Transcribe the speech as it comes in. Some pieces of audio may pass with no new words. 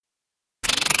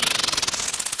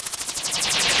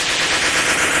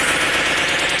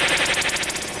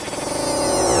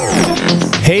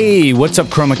Hey, what's up,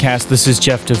 ChromaCast? This is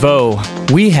Jeff DeVoe.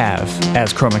 We have,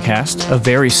 as ChromaCast, a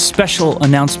very special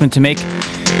announcement to make.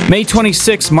 May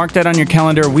 26th, mark that on your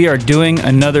calendar. We are doing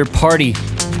another party.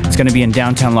 It's going to be in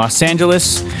downtown Los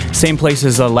Angeles, same place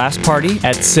as the last party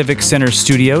at Civic Center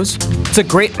Studios. It's a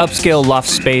great upscale loft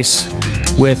space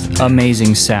with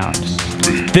amazing sound.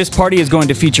 This party is going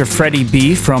to feature Freddie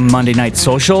B from Monday Night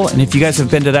Social, and if you guys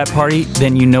have been to that party,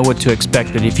 then you know what to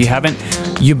expect. But if you haven't,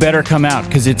 you better come out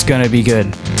because it's going to be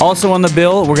good. Also on the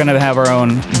bill, we're going to have our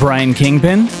own Brian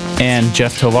Kingpin and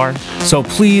Jeff Tovar. So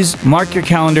please mark your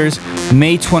calendars,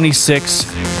 May 26th,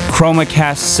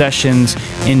 ChromaCast sessions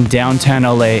in downtown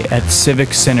LA at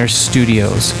Civic Center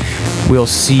Studios. We'll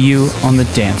see you on the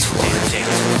dance floor.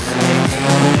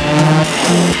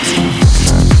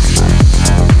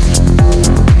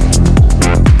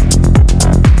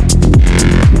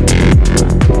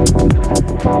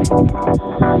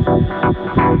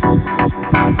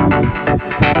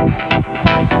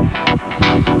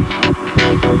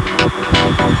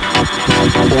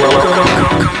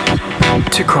 Welcome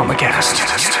to ChromaCast.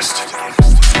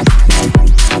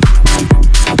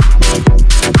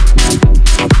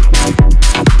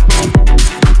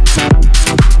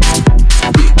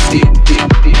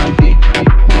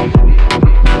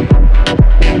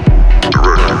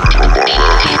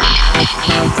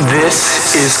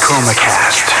 This is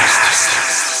ChromaCast.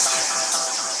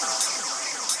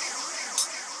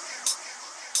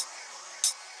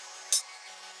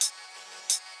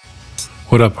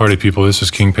 What up, party people? This is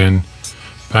Kingpin,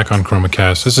 back on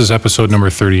ChromaCast. This is episode number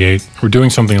 38. We're doing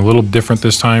something a little different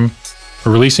this time.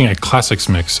 We're releasing a classics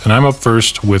mix, and I'm up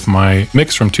first with my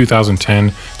mix from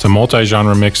 2010. It's a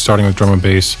multi-genre mix, starting with drum and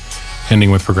bass,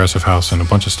 ending with progressive house, and a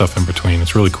bunch of stuff in between.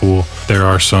 It's really cool. There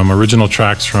are some original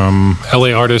tracks from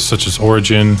LA artists such as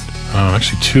Origin,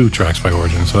 actually 2 tracks by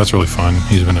Origin, so that's really fun.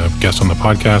 He's been a guest on the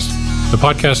podcast. The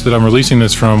podcast that I'm releasing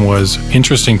this from was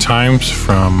Interesting Times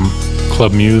from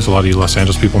Club Muse. A lot of you Los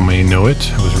Angeles people may know it.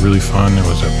 It was really fun. It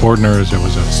was at Bordner's, it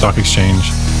was at Stock Exchange.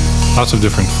 Lots of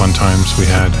different fun times we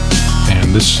had.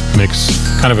 And this mix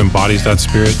kind of embodies that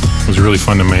spirit. It was really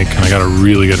fun to make, and I got a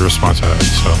really good response out of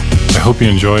it. So I hope you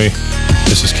enjoy.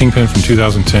 This is Kingpin from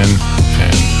 2010,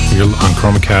 and you're on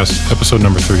ChromaCast, episode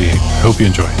number 38. I hope you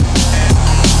enjoy.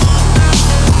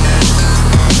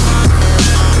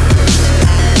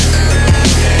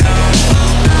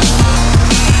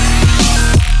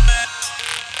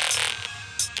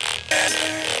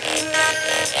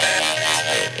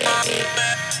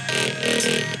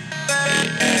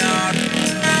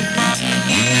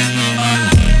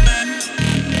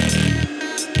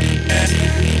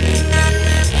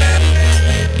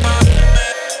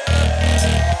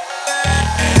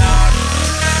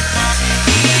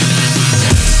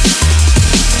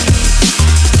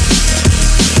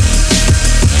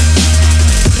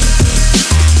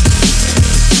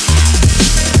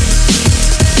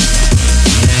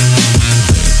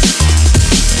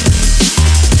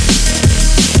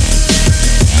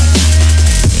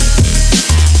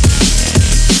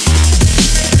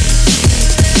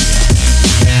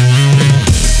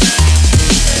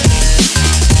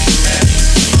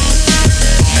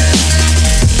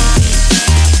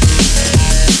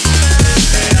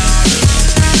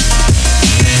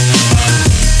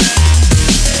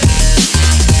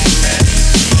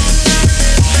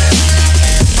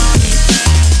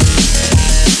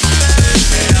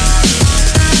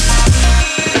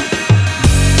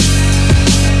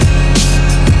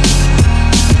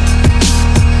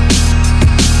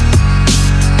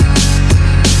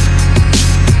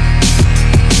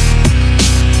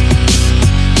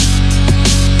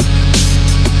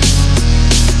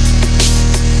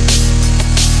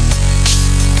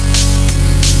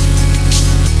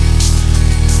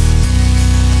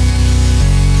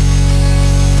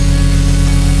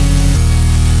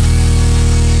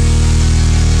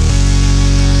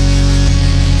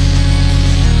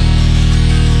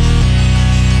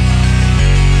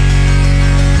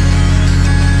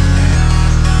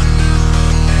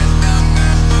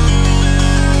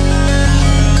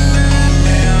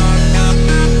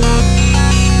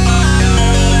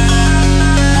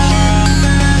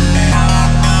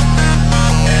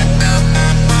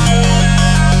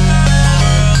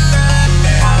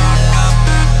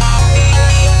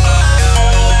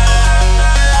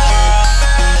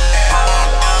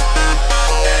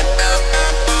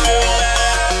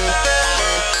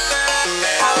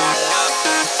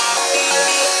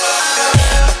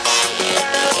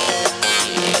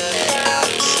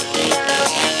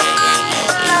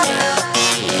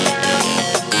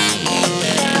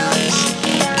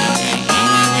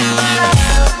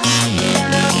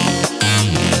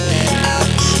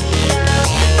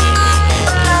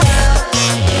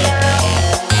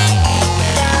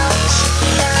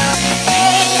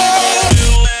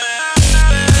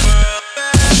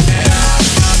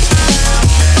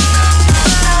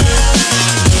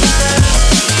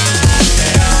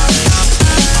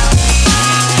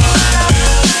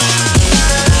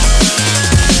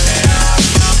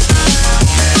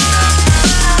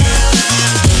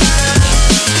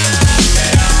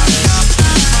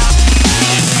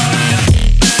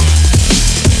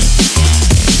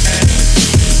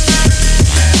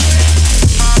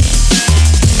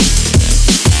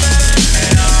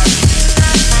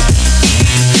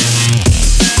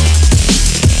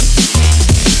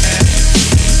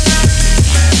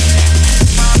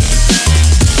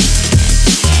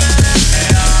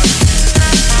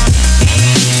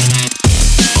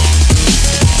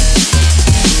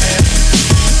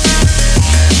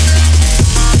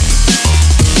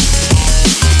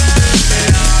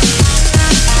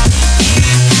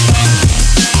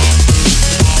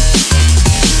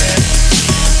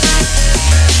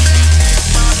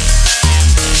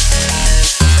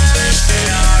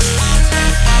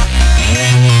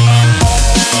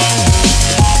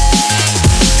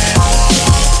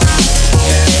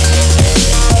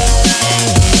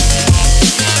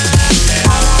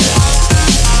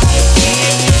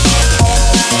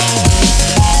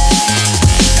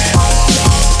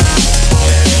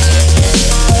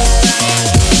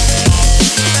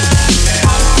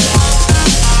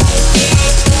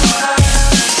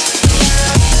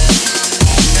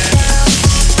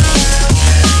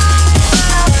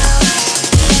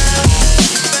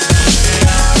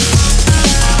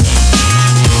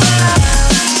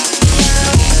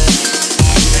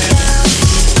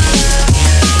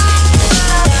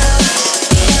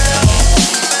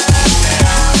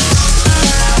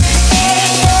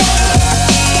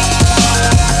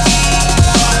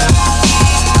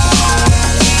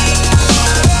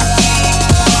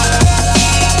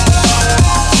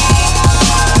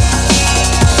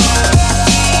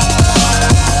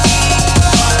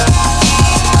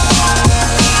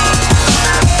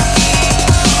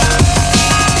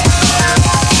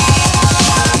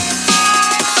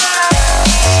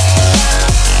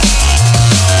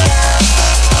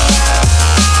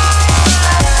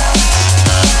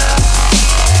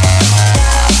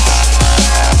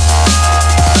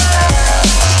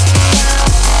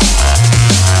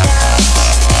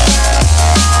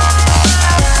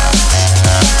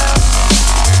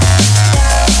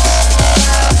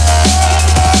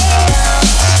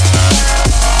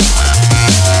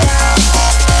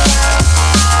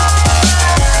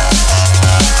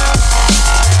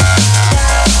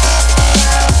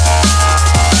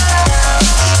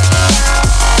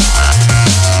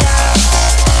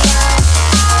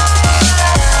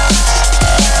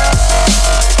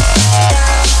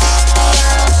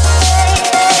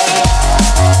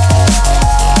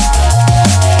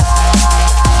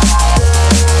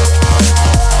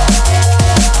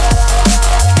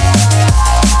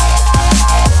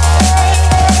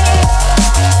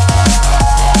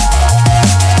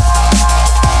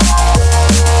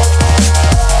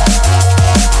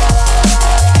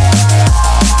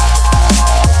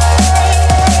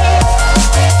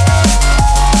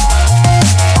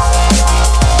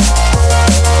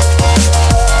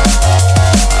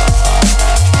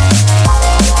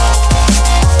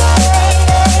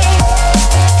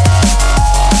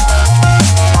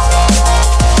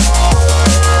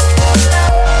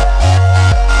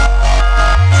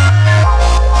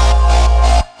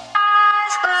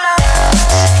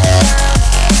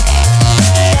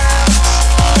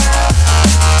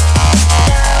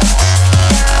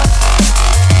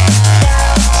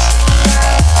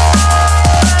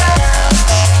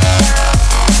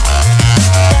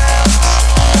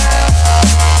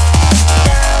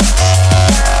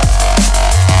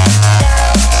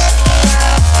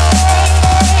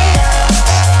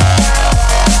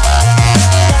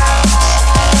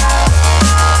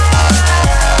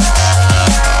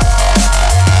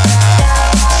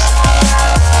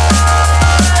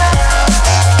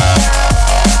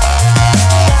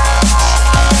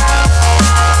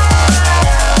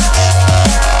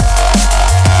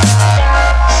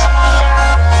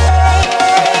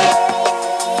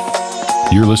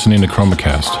 You're listening to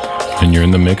ChromaCast, and you're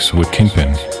in the mix with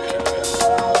Kingpin.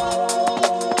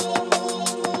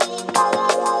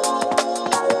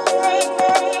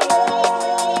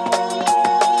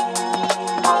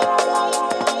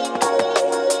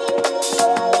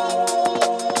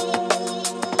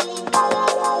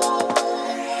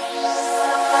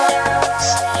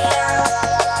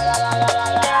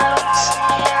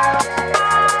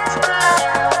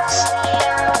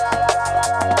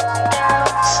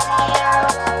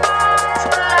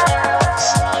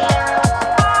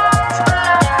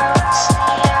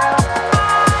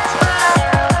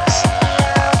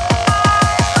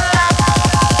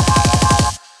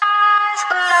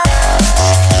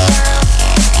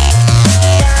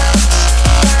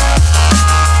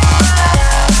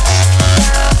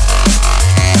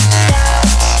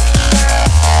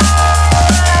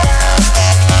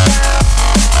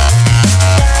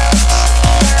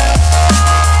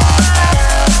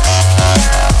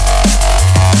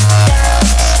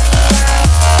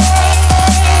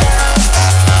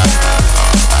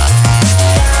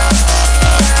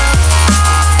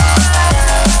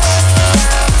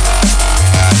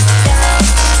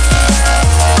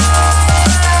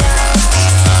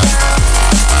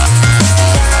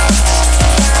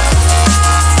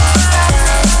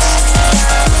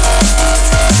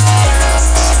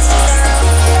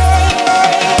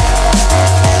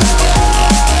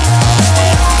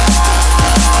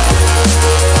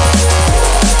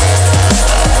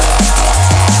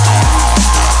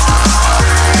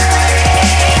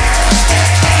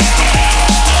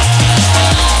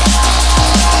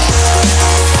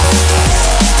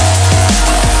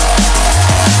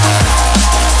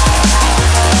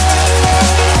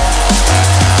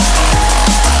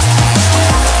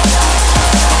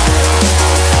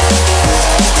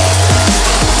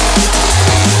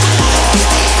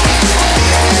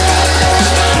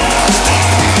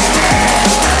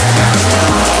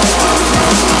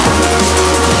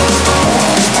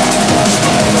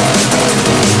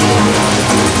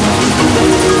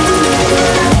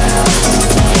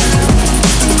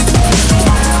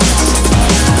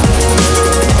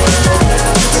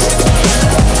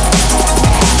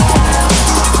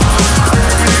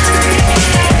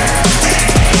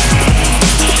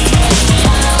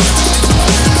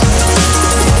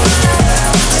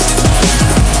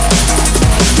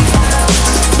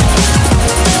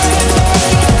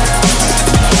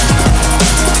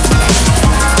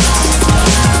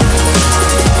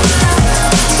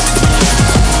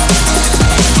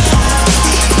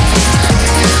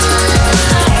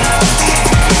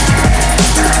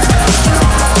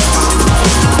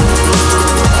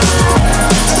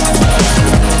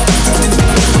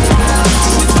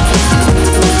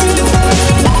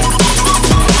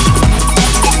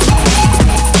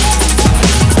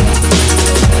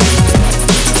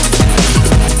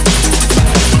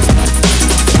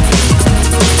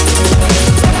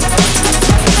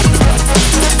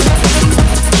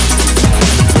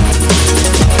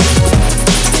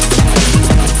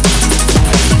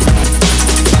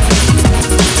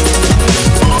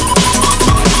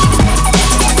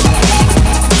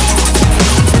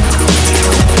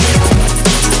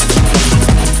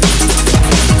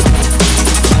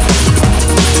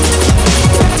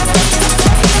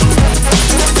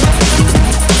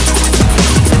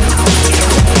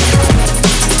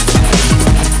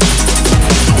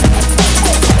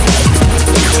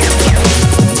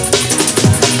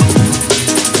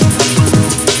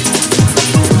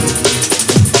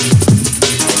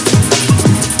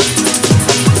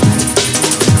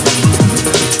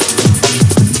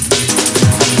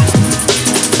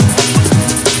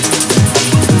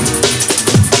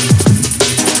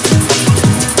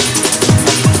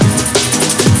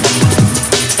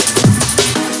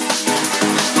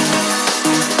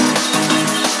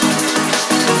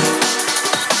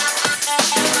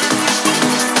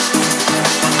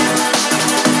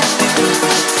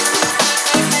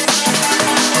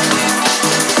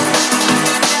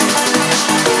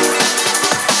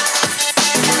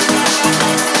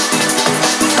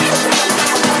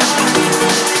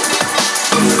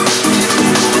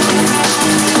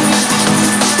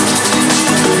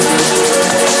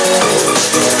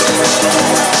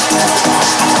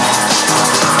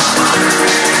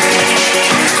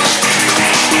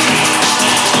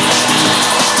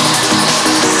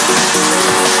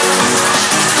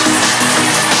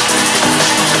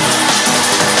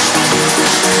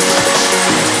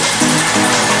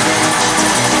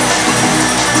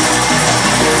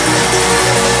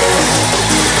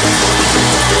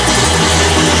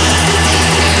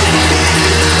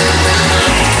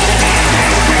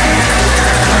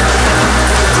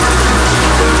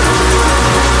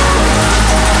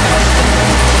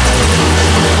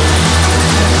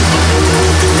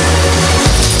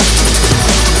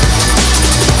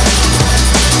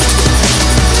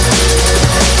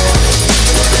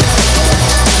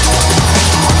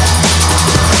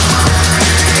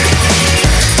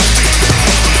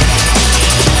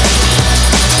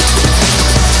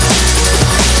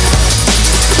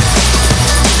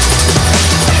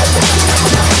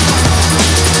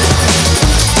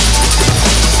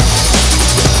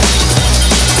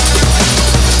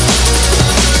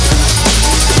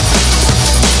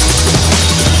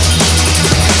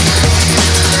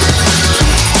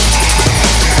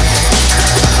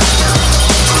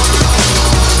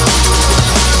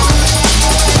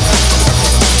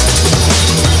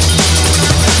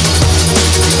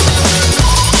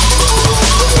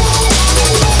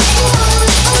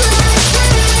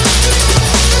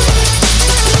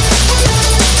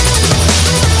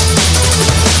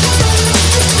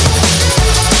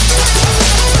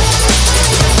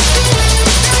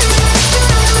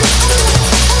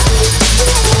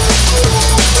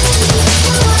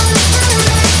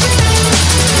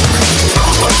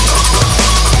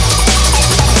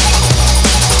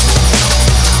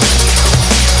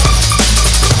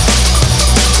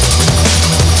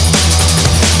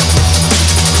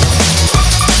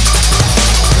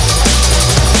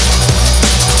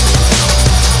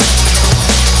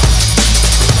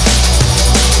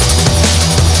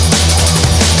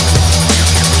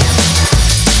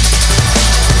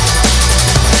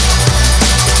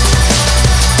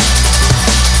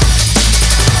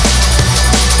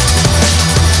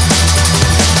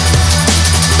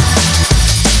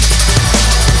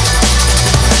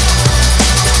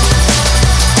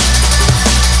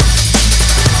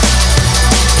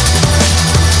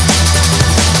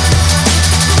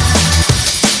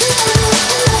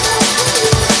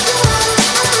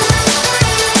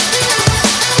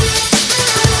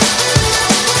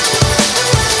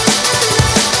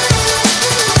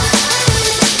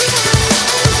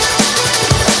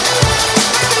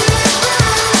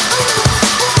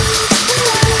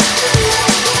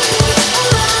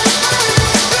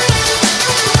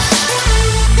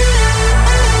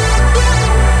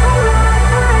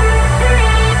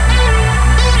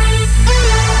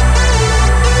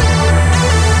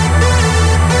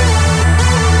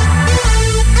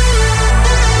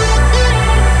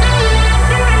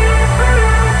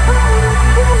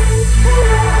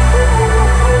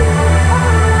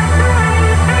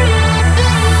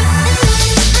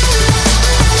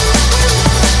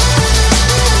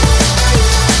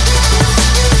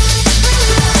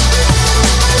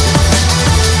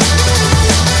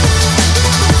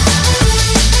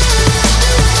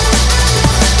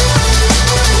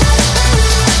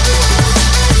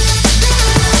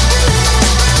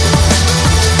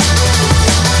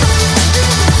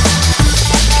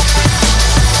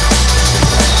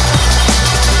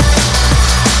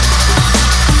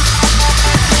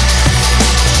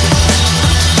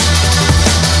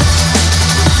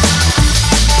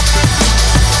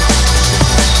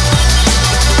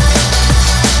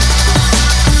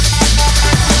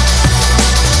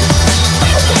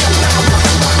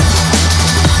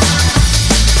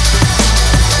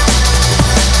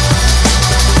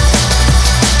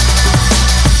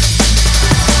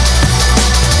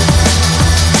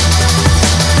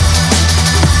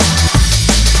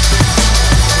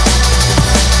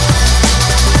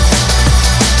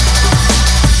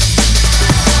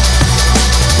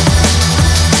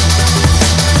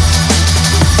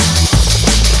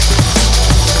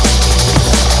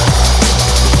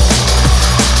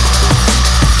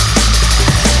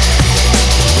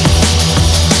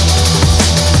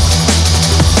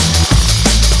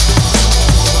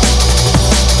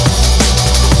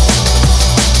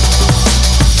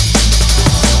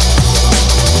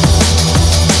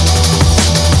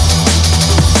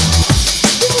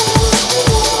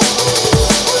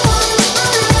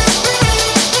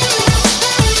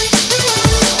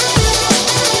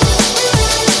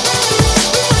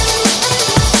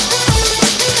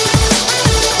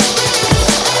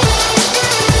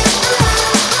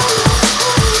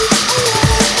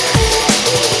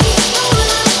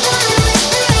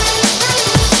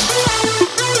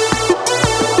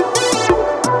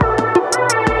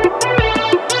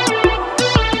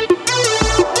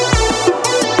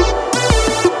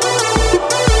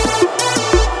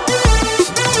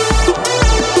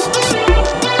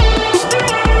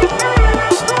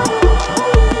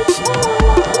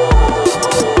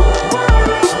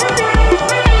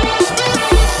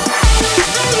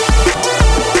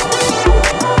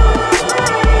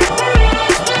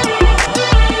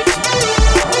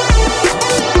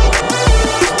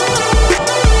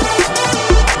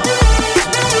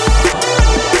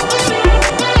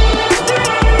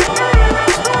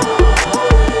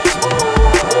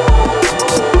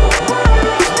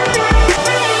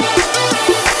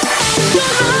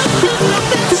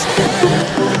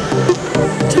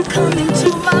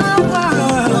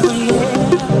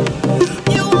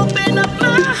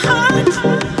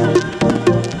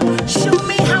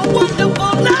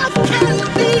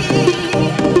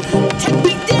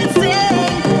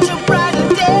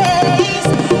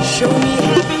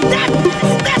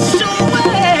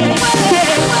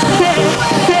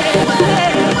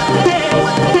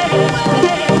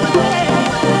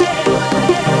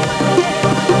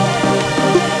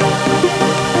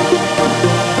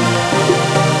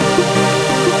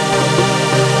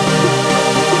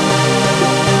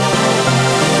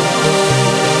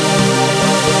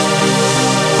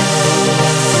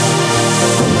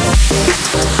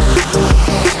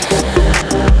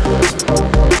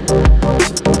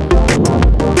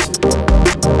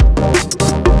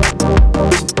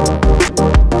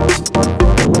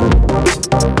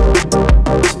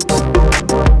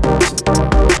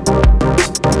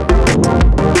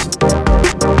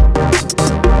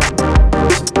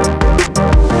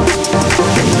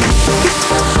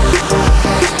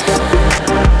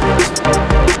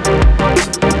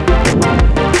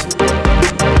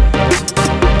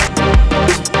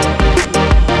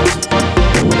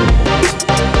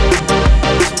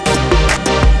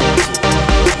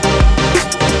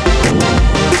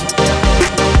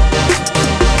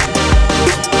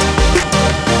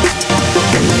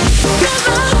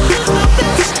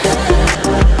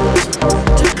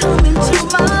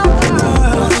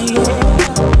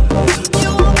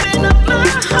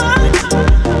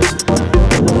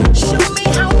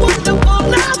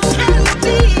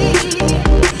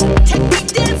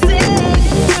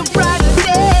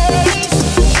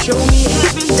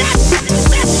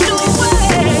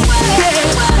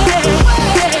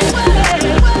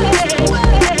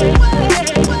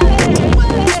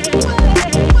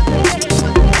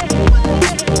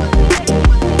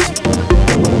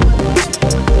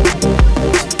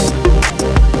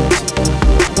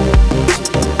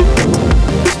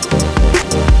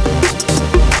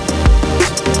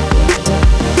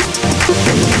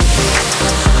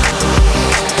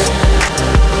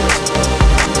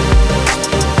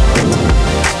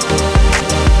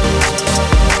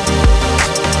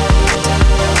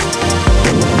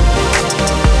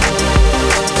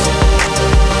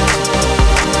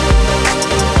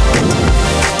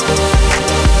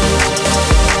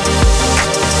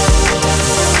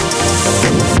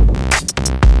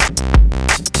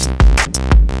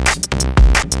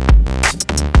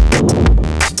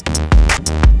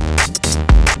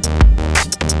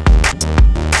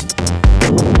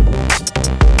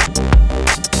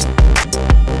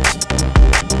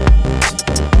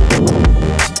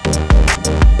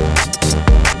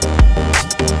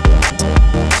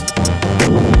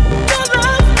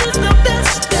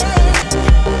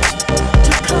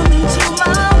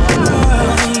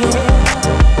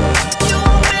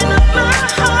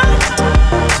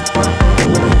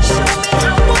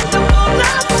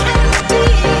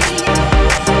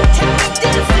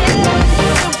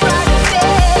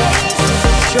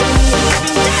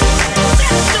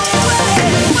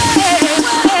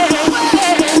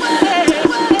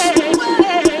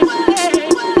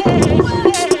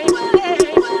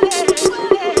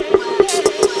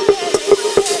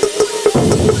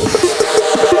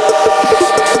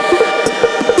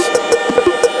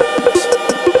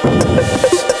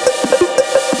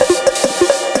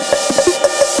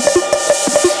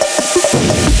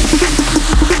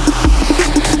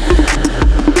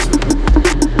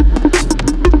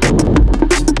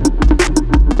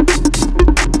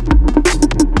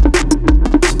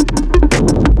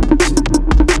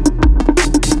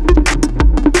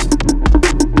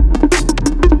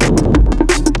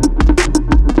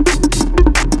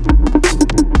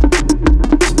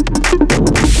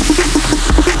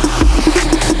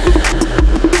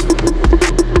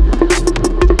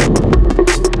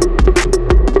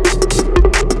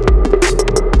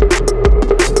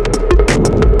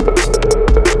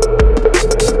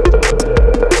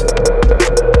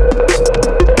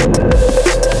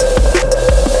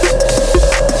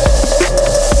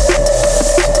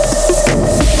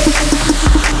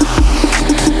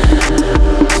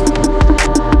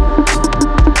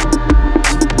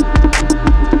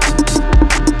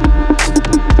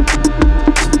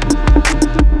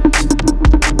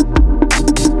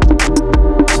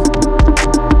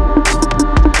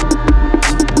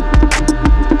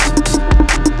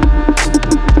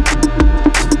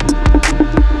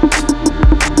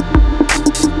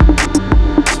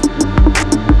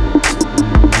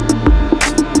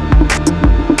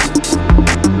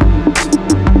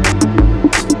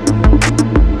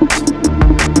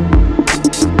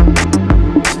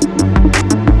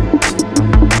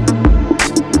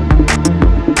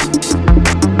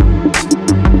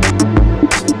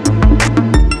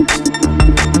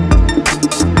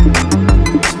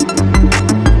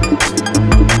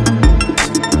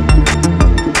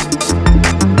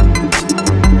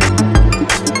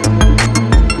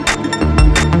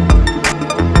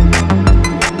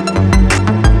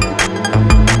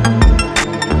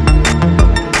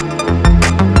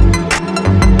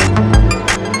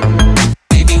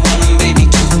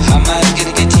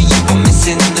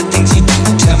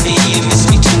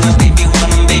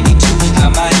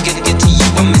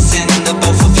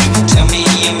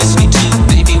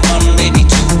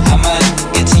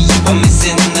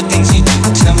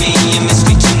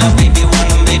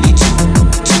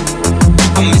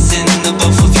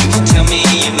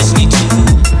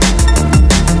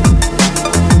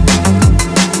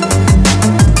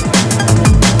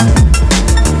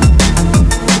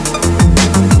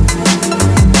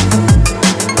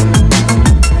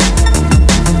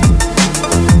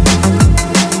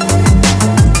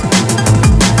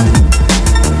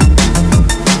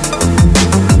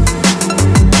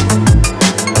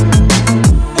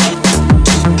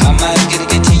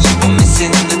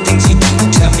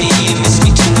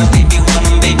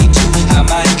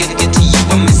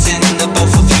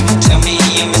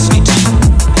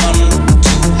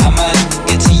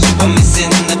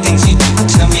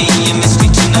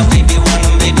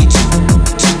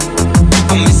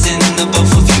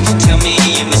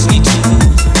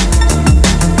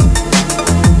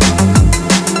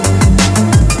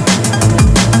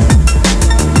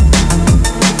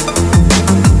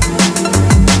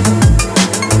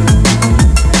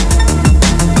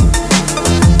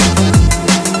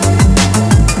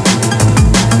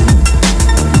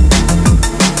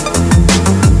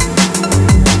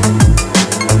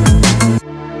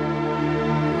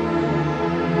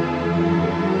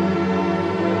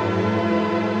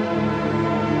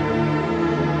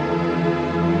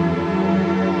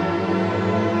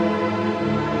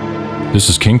 This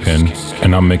is Kingpin,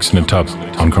 and I'm mixing it up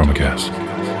on ChromaCast.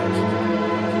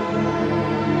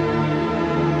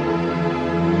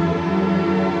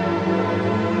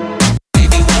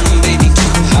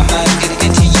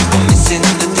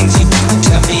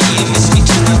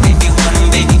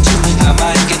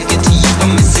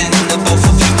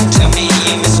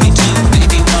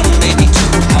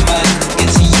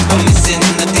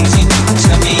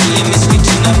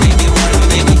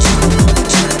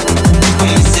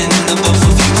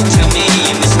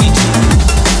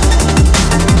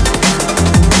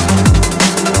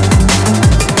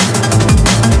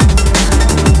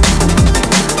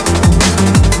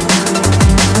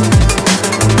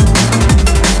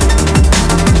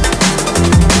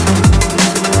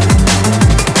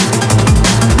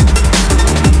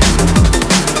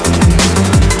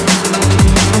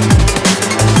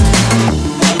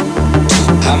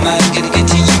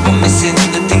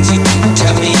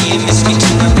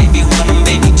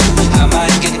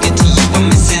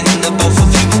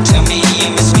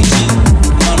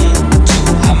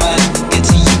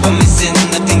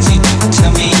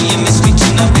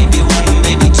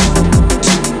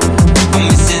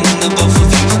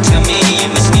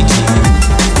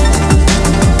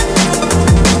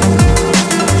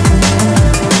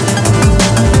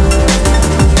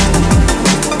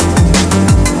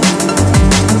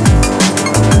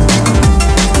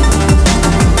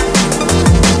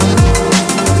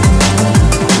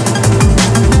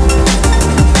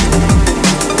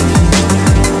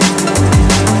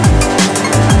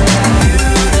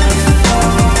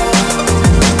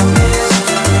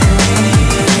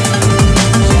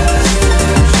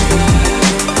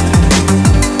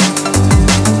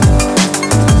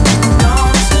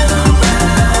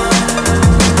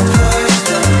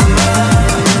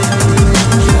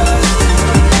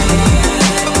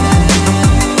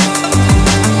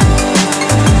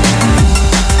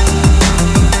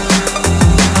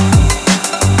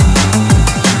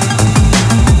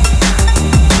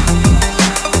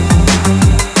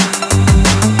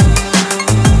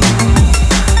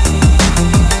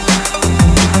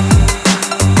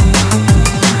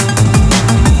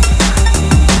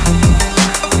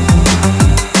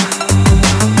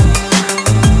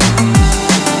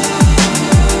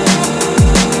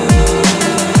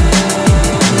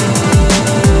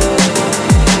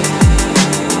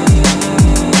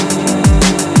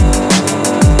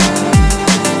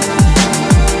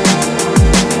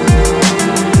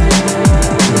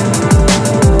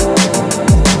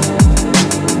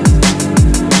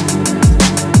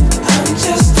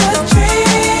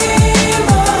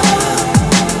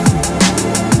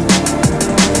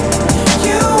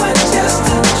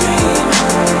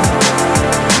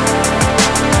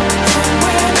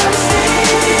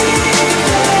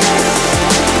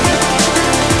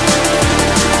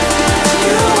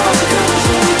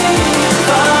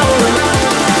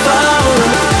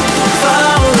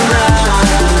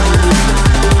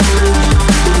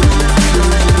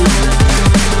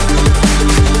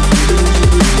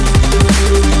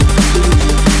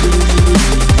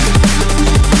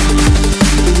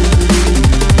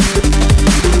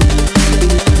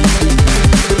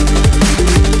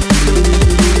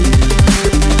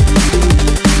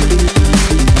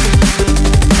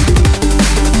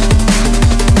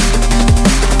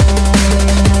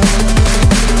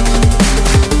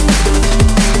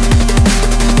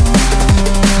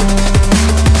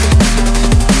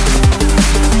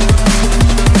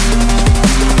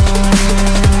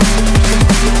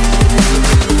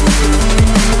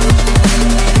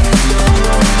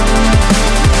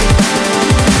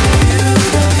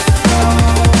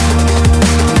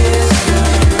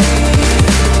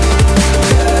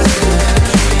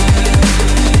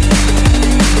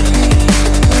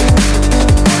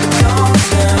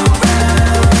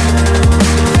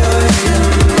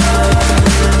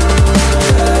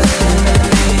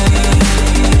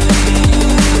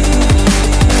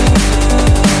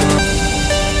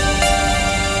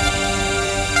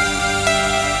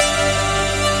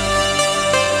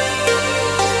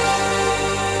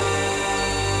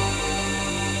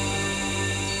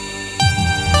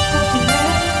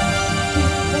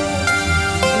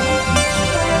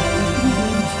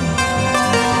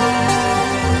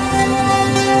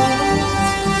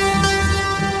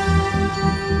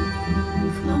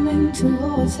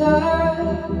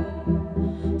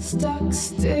 Stuck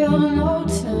still, no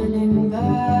turning back.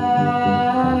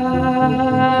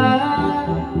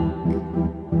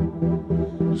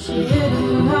 She hid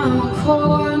around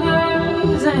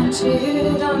corners and she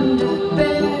hid under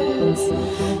beds.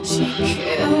 She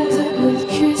killed it with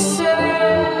kisses,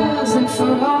 and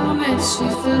for homage she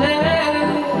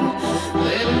fled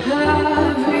with her.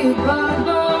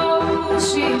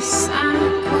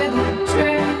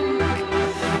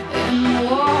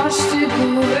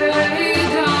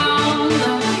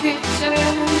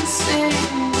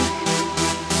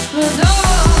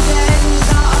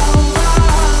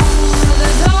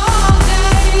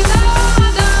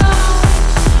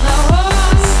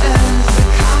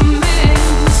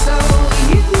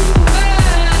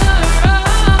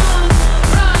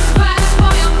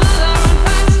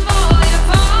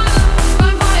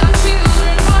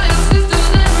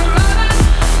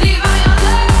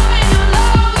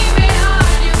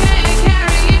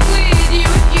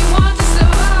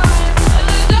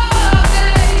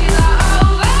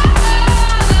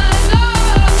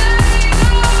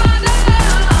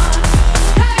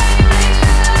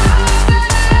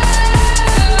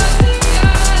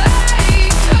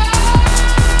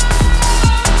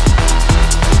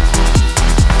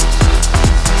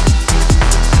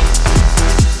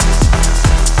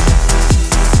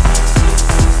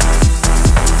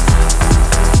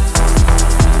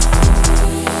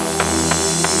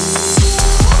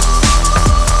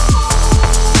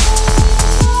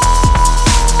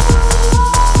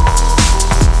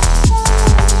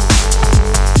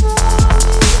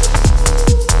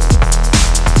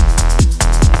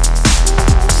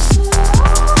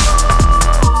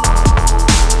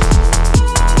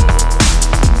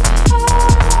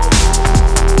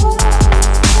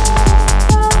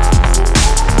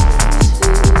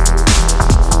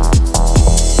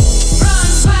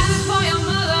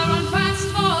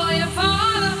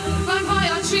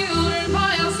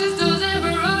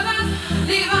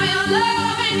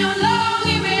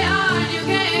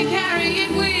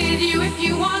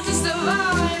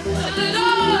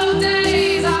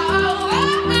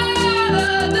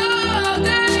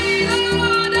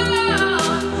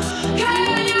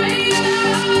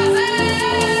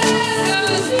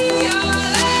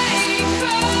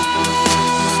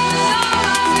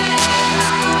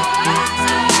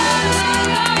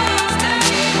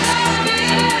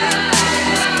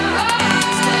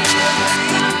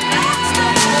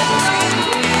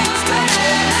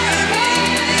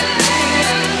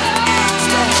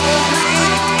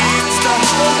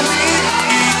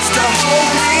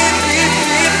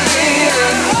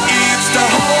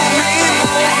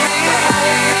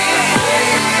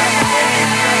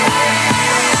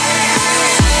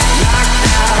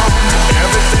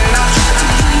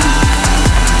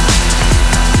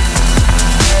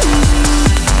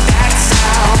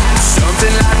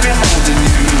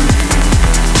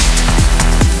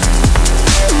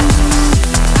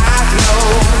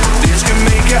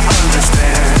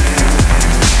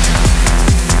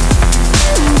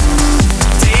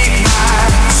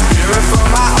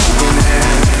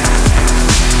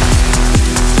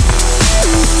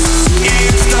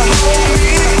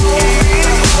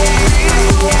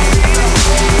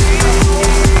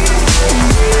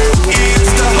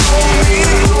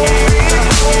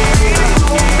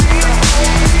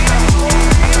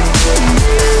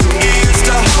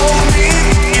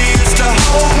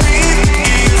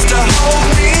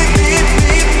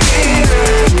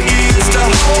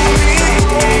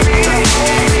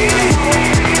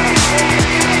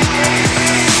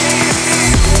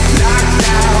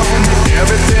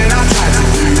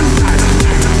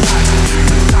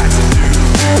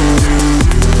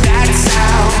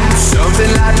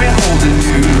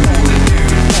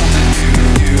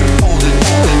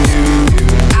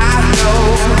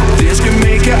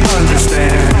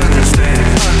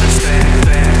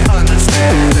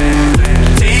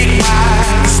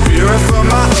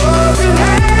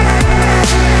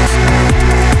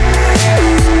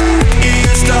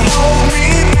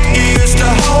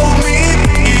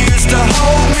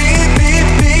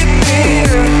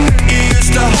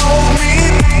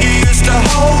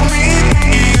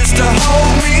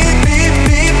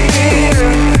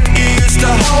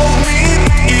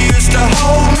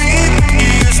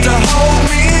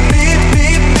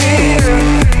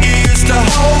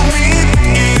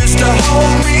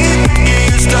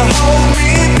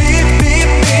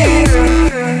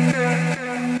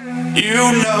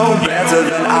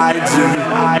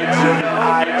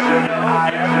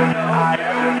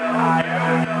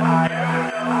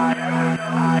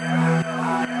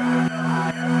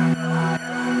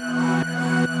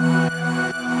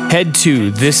 Head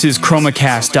to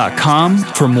thisischromacast.com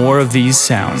for more of these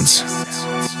sounds.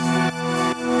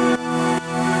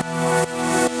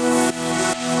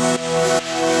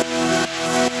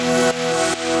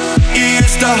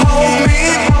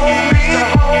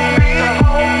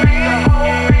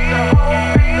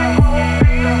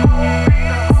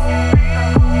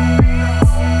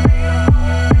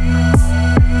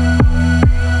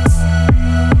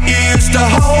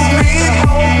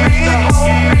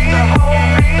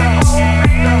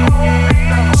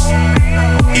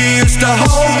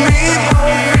 Hold me.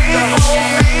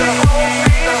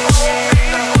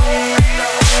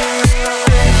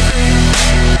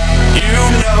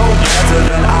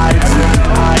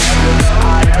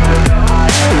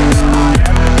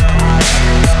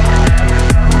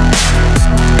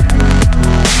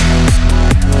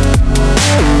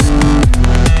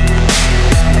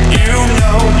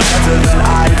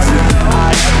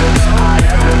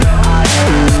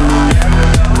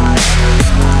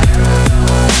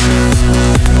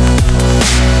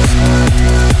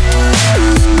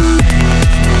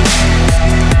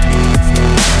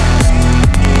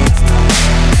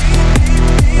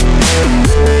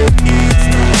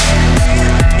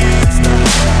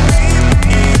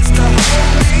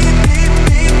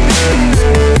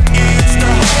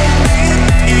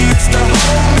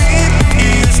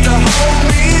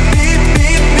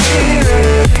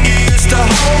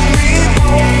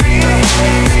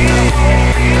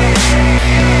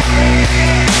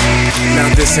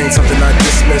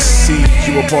 T,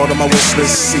 you were part of my wish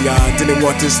list. See, I didn't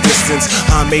want this distance,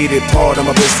 I made it part of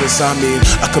my business. I mean,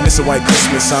 I could miss a white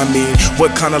Christmas. I mean,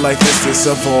 what kind of life is this?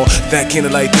 Of all that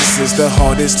candlelight, this is the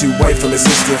hardest to wait from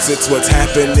existence. It's what's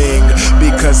happening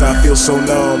because I feel so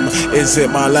numb. Is it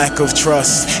my lack of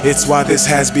trust? It's why this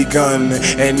has begun,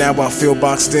 and now I feel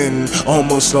boxed in,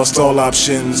 almost lost all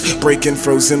options, breaking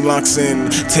frozen locks in,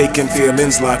 taking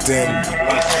feelings locked in.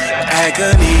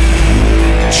 Agony,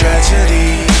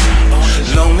 tragedy,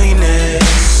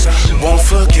 loneliness, won't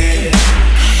forget.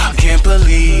 I can't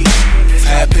believe it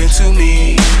happened to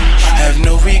me. Have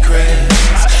no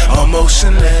regrets,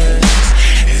 emotionless.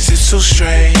 Is it so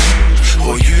strange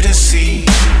for you to see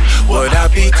what I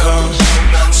become?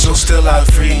 So still I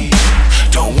free,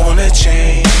 don't wanna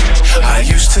change. I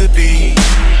used to be,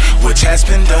 which has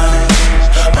been done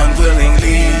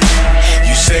unwillingly.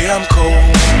 You say I'm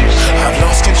cold, I've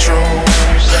lost control.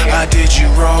 I did you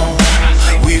wrong,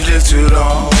 we've lived too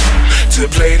long to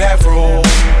play that role.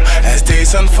 As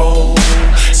days unfold,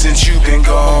 since you've been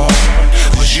gone,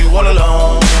 was you all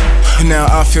alone? And now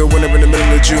I feel winter in the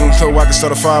middle of June, though I can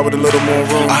start a fire with a little more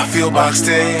room. I feel boxed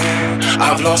in,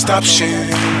 I've lost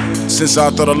option. Since I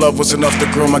thought a love was enough to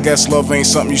groom, I guess love ain't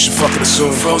something you should fucking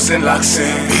assume. Frozen locks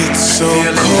in, it's so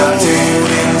cold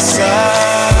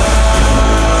inside.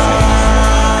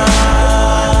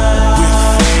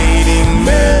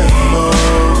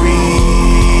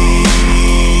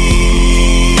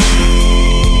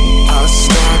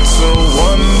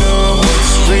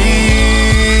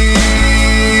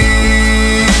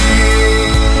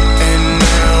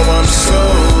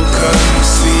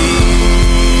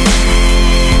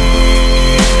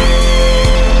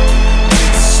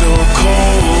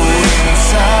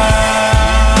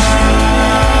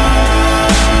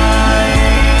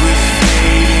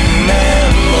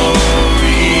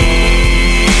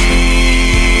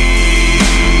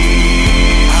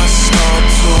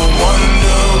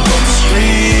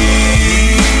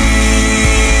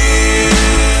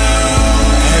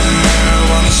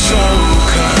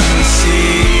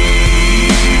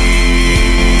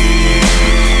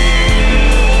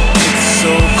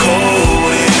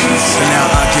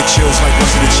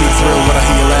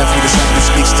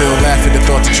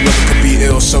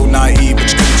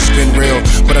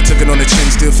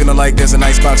 Like there's an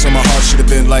icebox on my heart, should've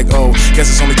been like, oh, guess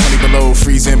it's only 20 below.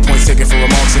 Freezing points taken for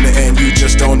remarks in the end, you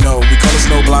just don't know. We call it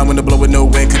snow blind when the blow with no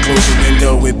wind can close the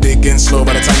window. It big and slow,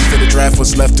 by the time you feel the draft,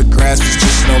 what's left to grasp is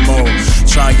just no more.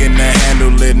 Trying to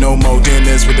handle it, no more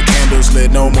dinners with the candles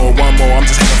lit, no more, one more. I'm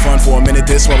just having fun for a minute,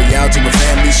 this while we out doing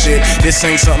family shit. This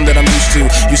ain't something that I'm used to.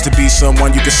 Used to be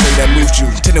someone you could say that moved you.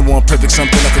 Didn't want perfect,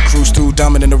 something I could cruise through.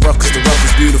 Diamond in the rough, cause the rough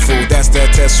is beautiful. That's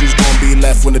that test, who's gonna be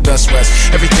left when the dust rests.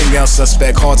 Everything else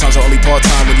suspect, hard times are only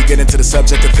part-time when you get into the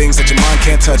subject of things that your mind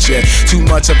can't touch yet. Too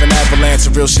much of an avalanche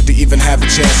of real shit to even have a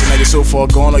chance. And now you're so far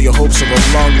gone, all your hopes are a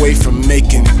long way from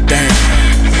making it. Damn,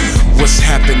 what's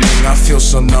happening? I feel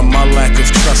so numb, my lack of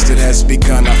trust, it has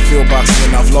begun. I feel boxed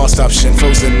in, I've lost option,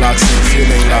 frozen locks in,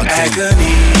 feeling locked in.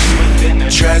 Agony,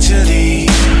 tragedy,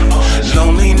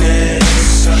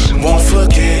 loneliness, won't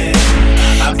forget.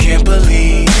 I can't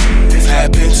believe it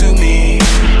happened to me.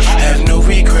 Have no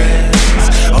regrets,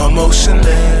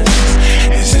 emotionless.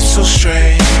 Is it so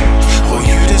strange for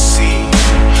you to see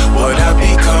what I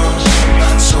become?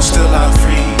 So still I'm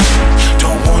free,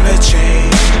 don't wanna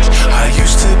change. I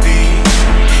used to be,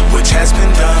 which has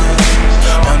been done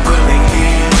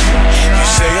unwillingly. You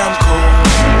say I'm cold,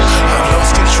 I've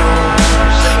lost control.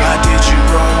 I did you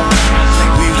wrong,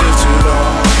 we've lived too long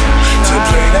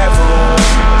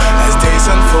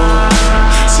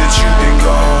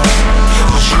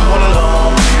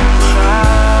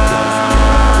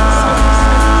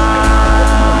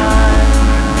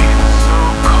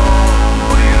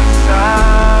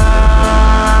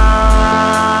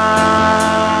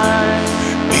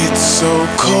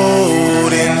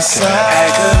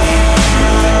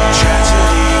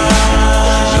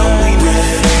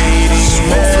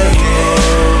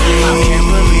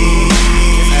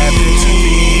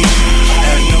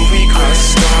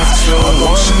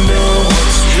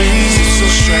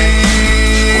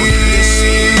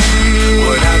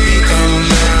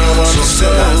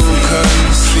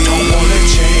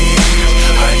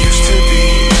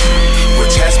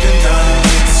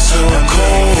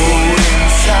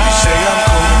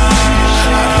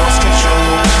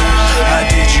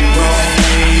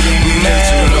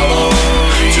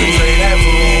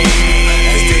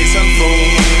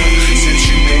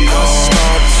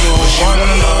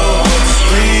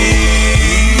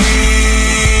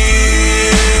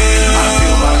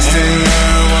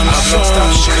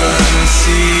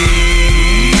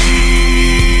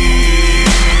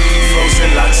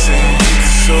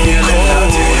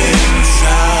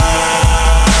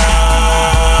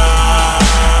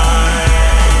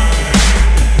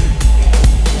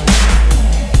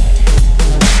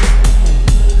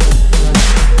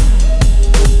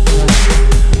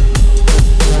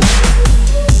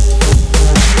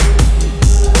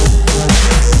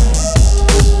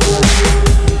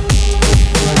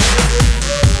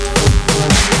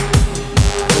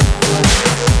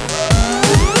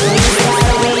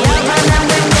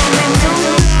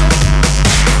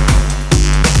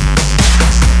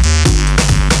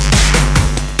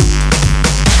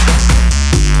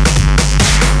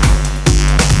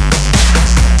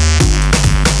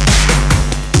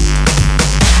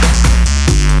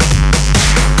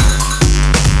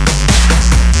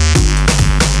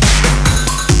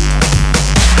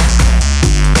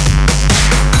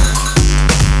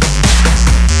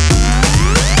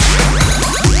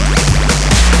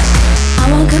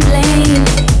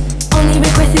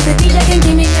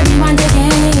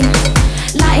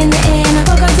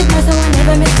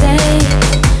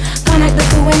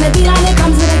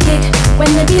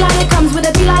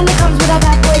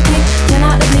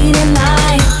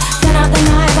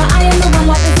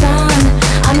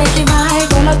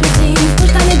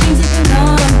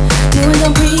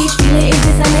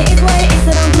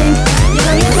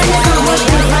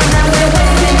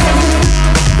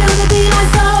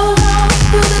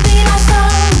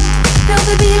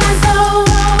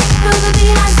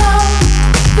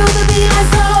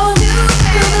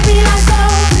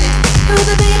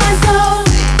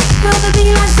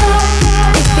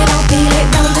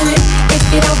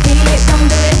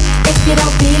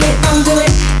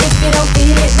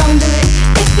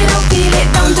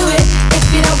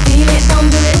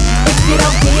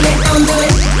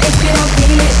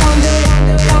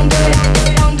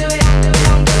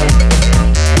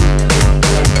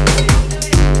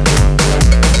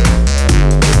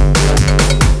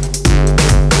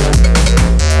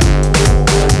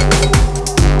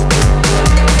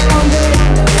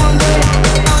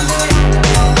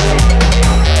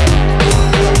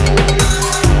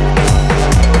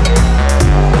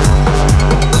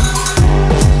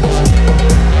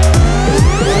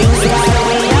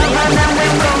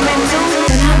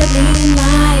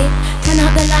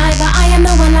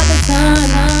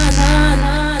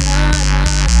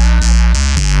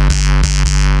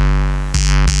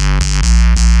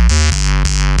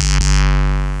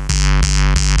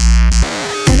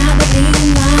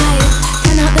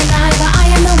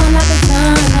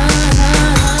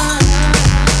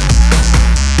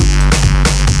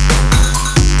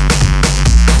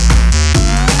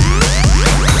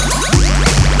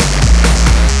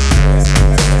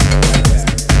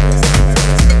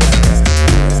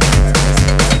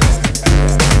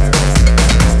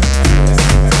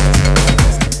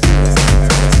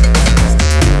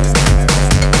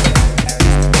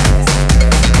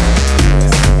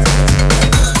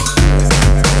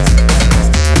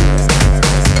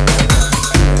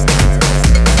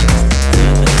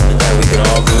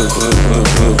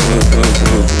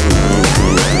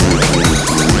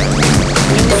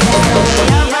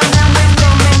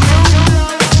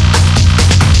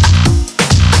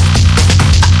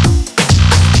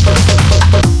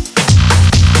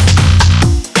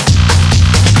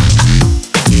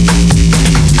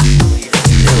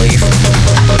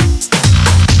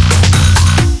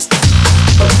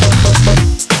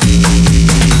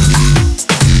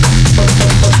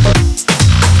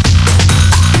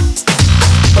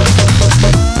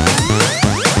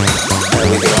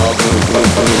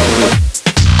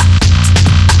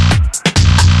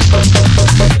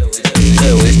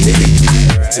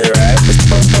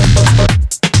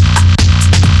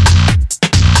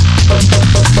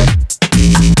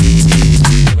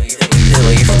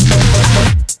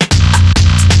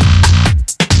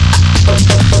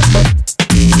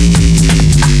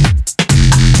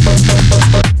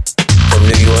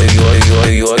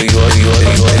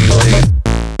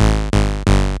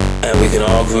can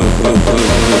all groove.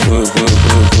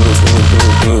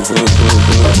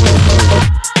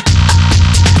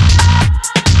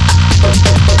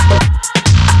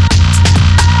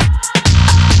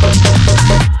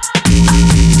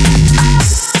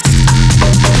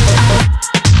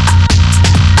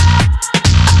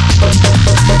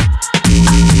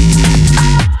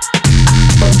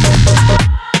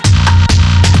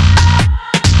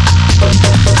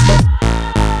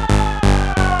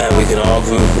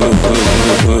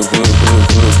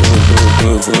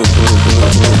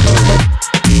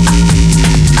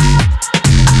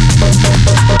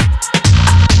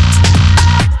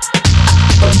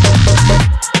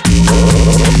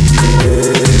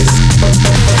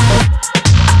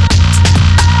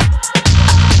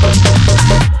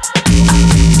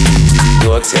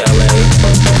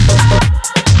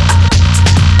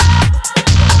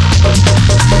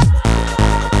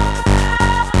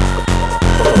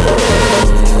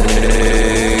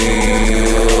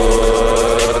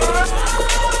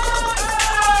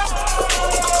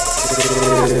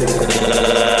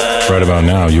 Right about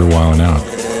now, you're wilding out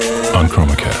on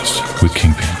ChromaCast with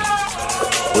Kingpin.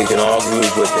 We can all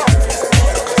groove with it.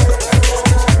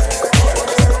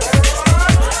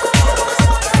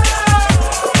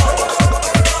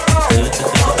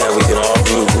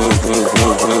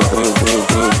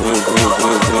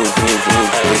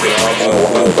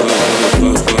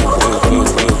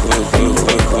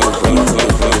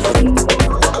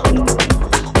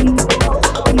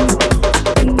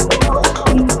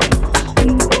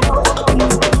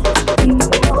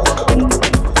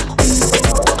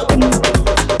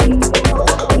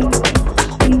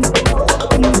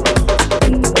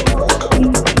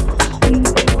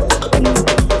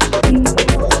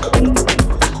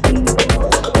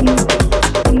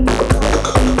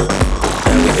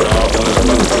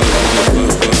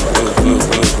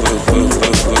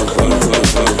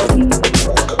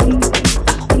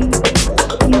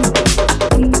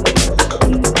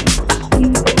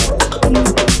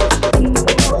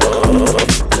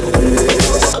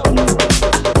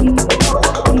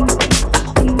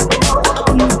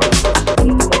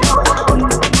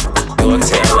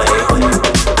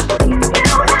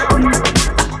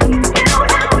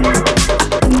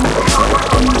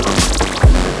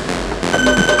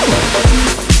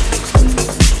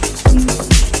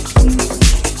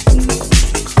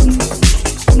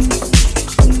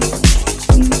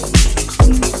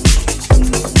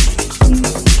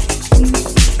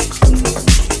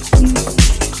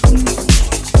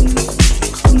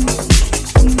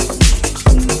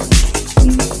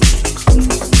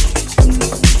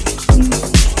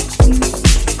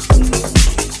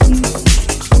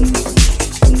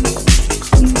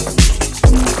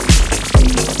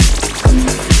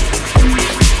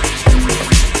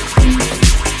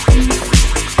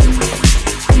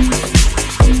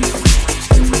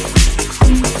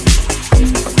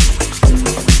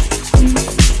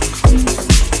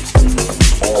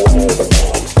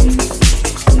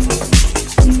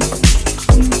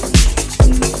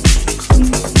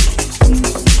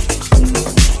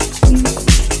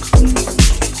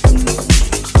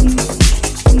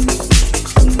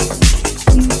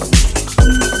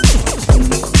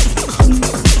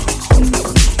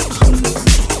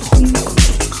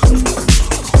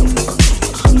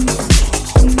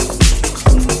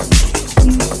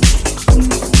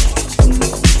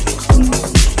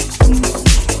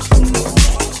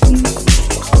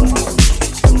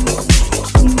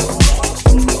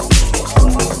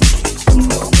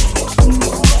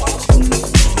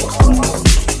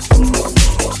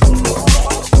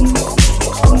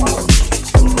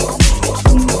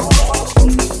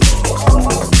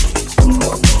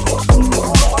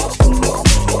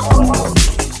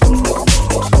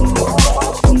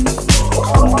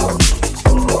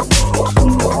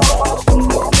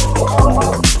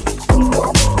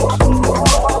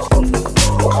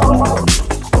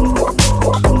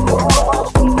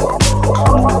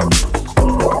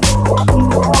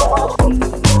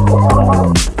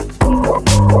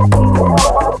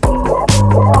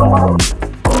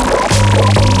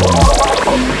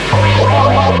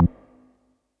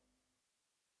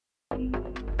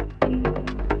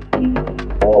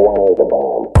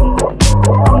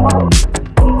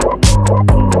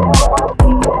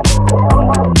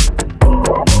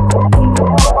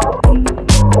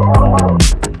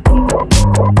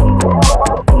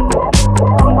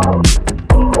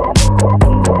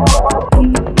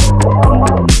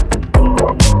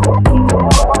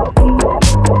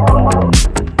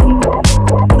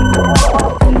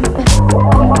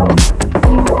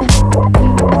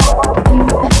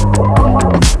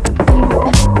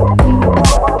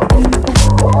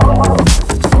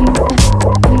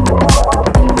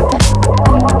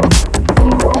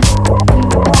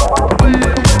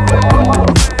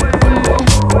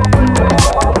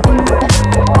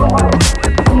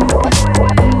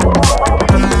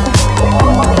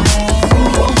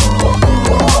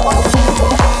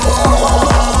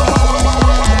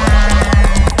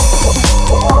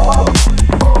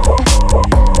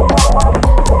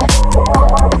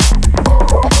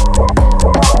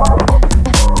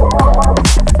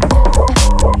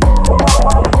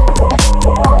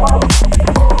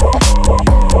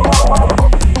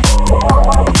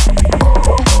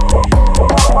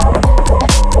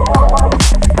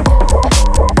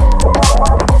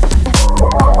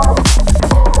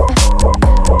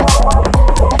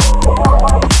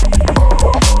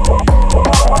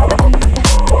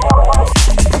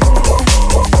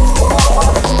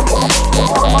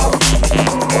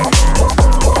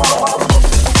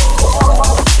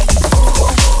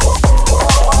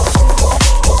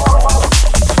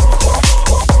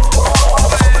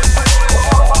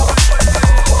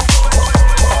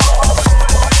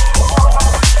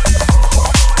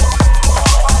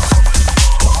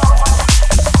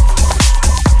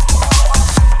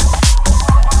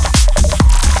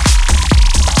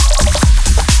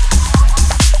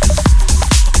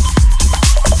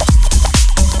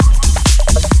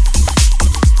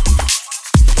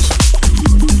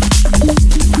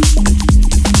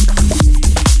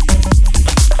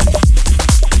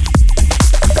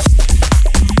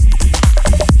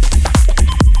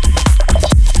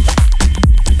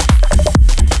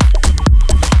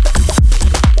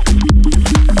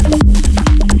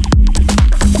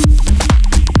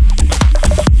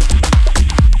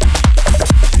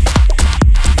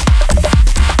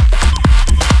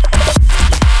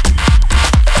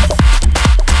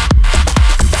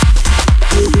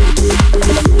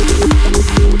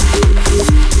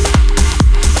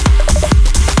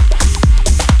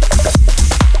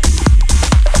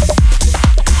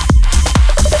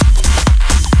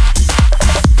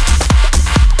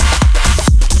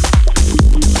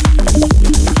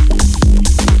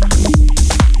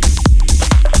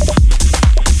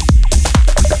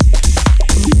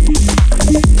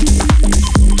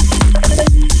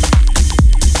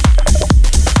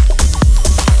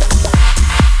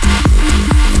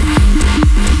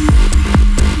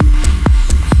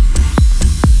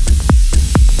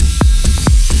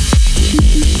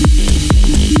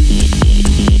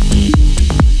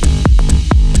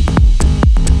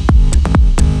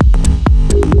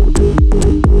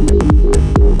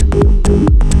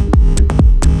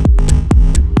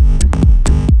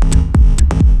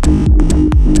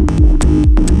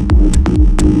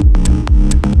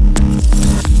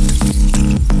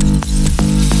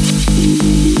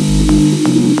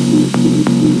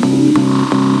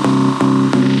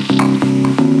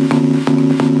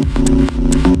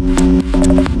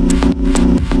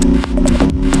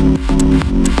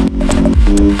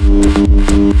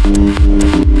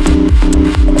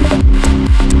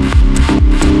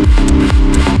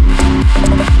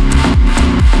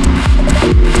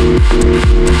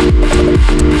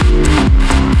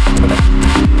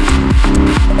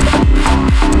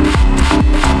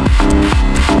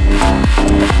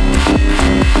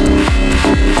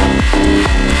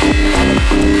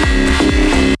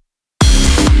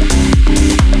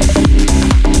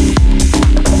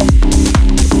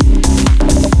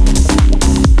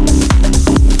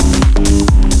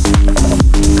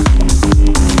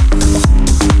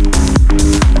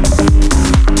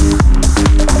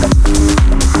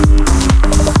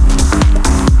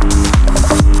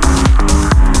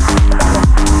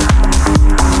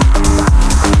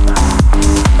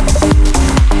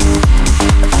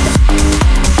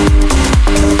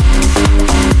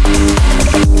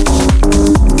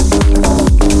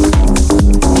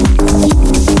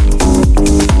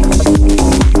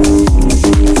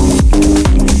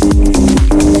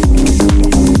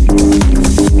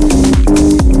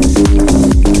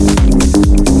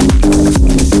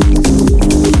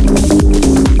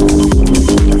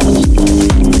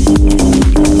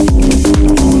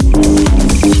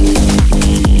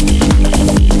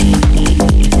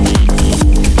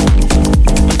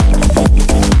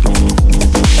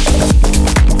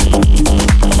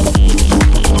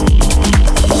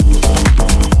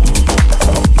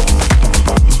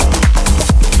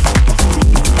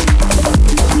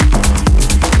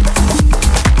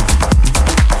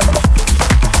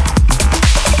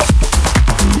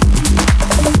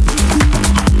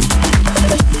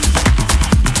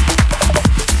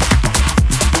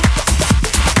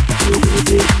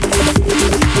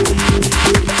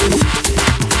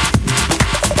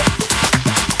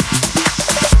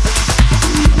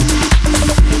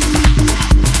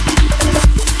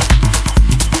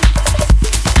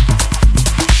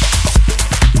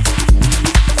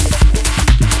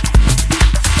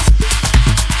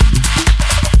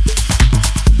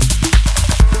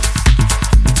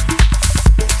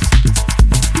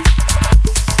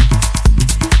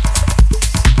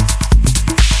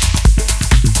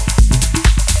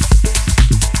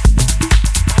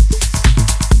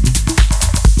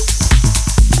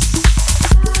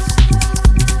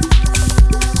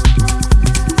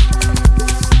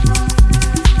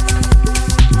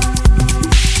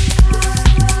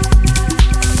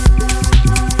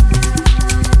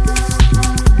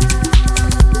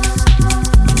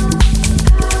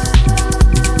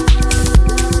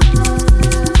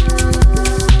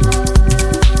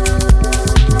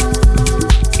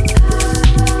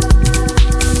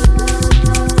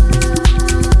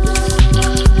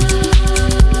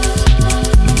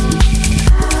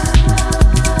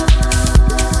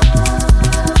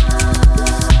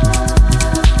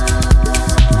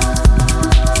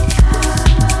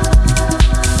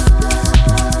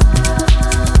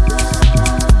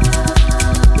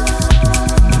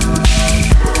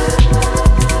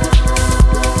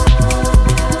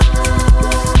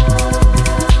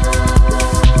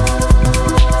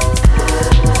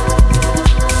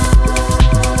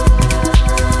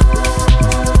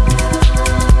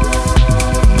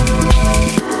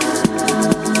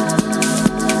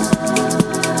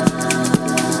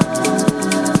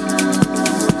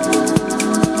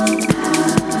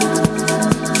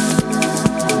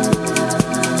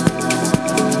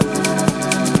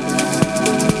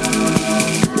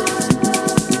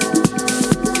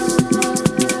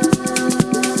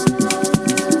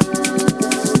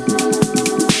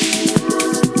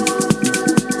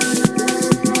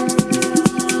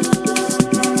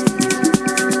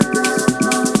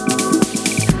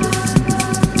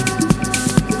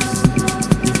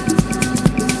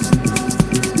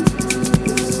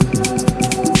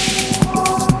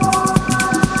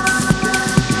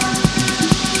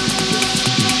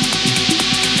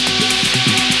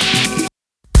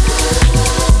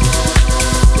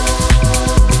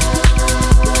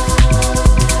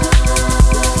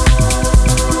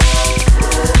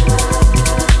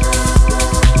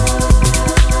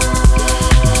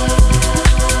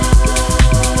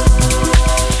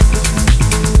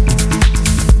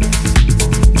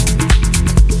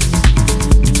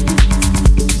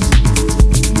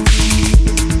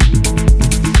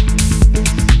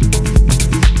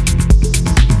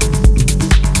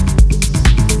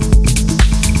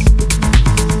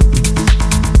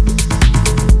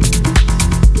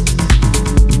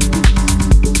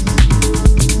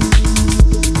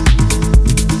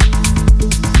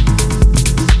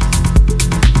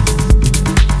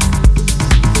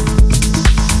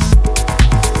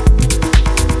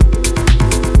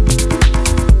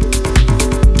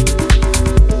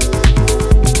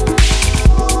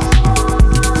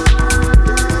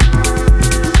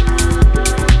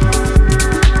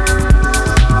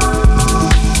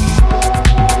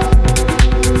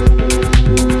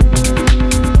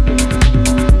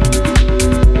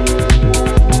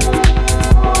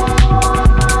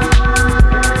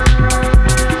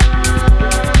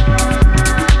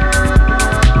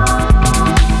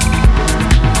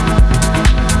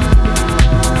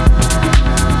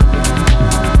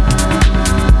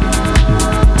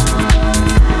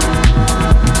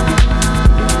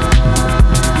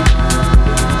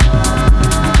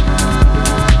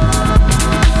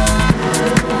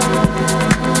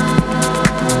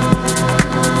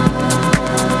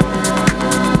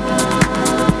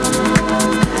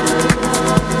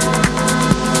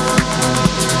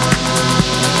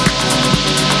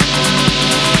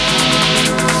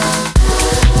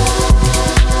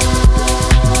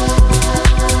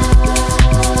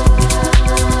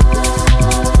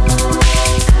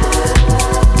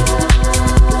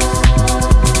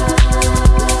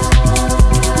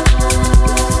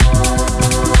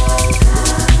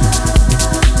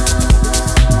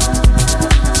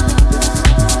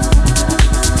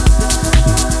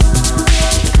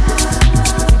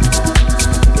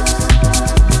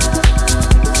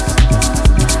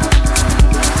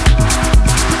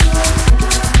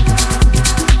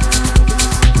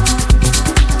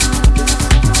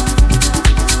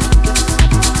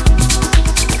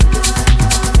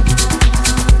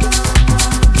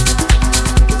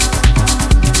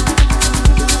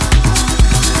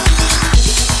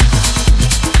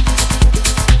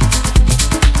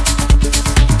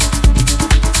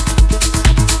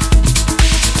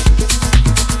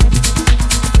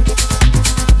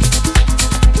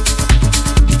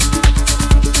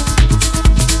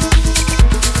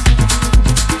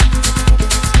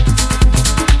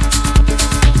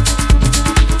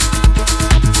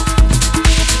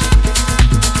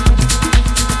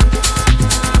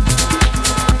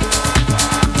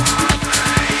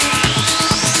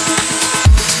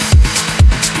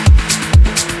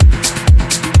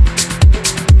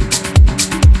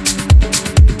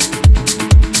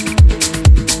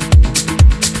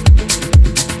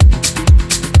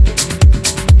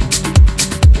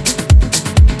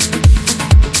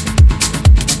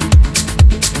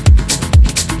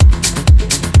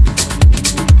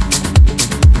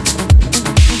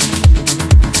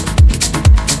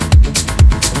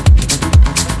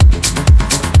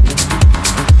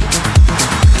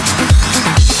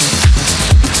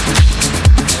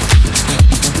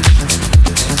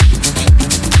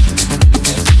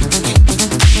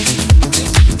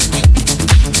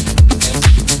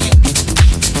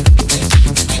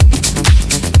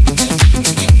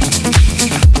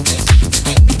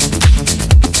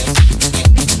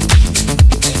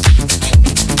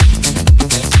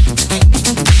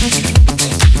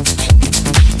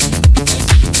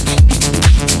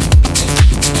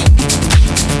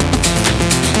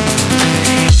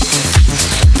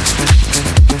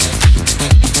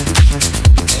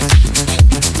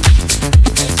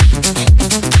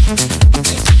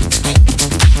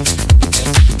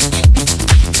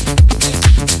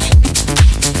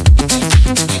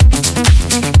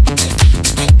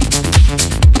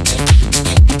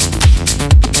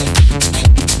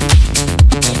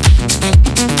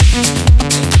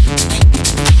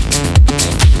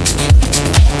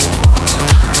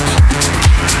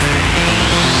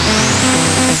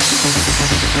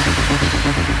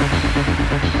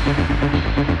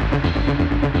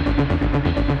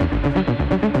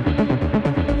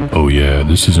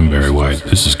 This isn't Barry White.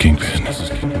 This is Kingpin.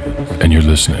 And you're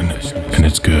listening. And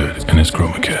it's good. And it's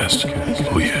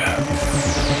ChromaCast. Oh,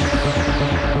 yeah.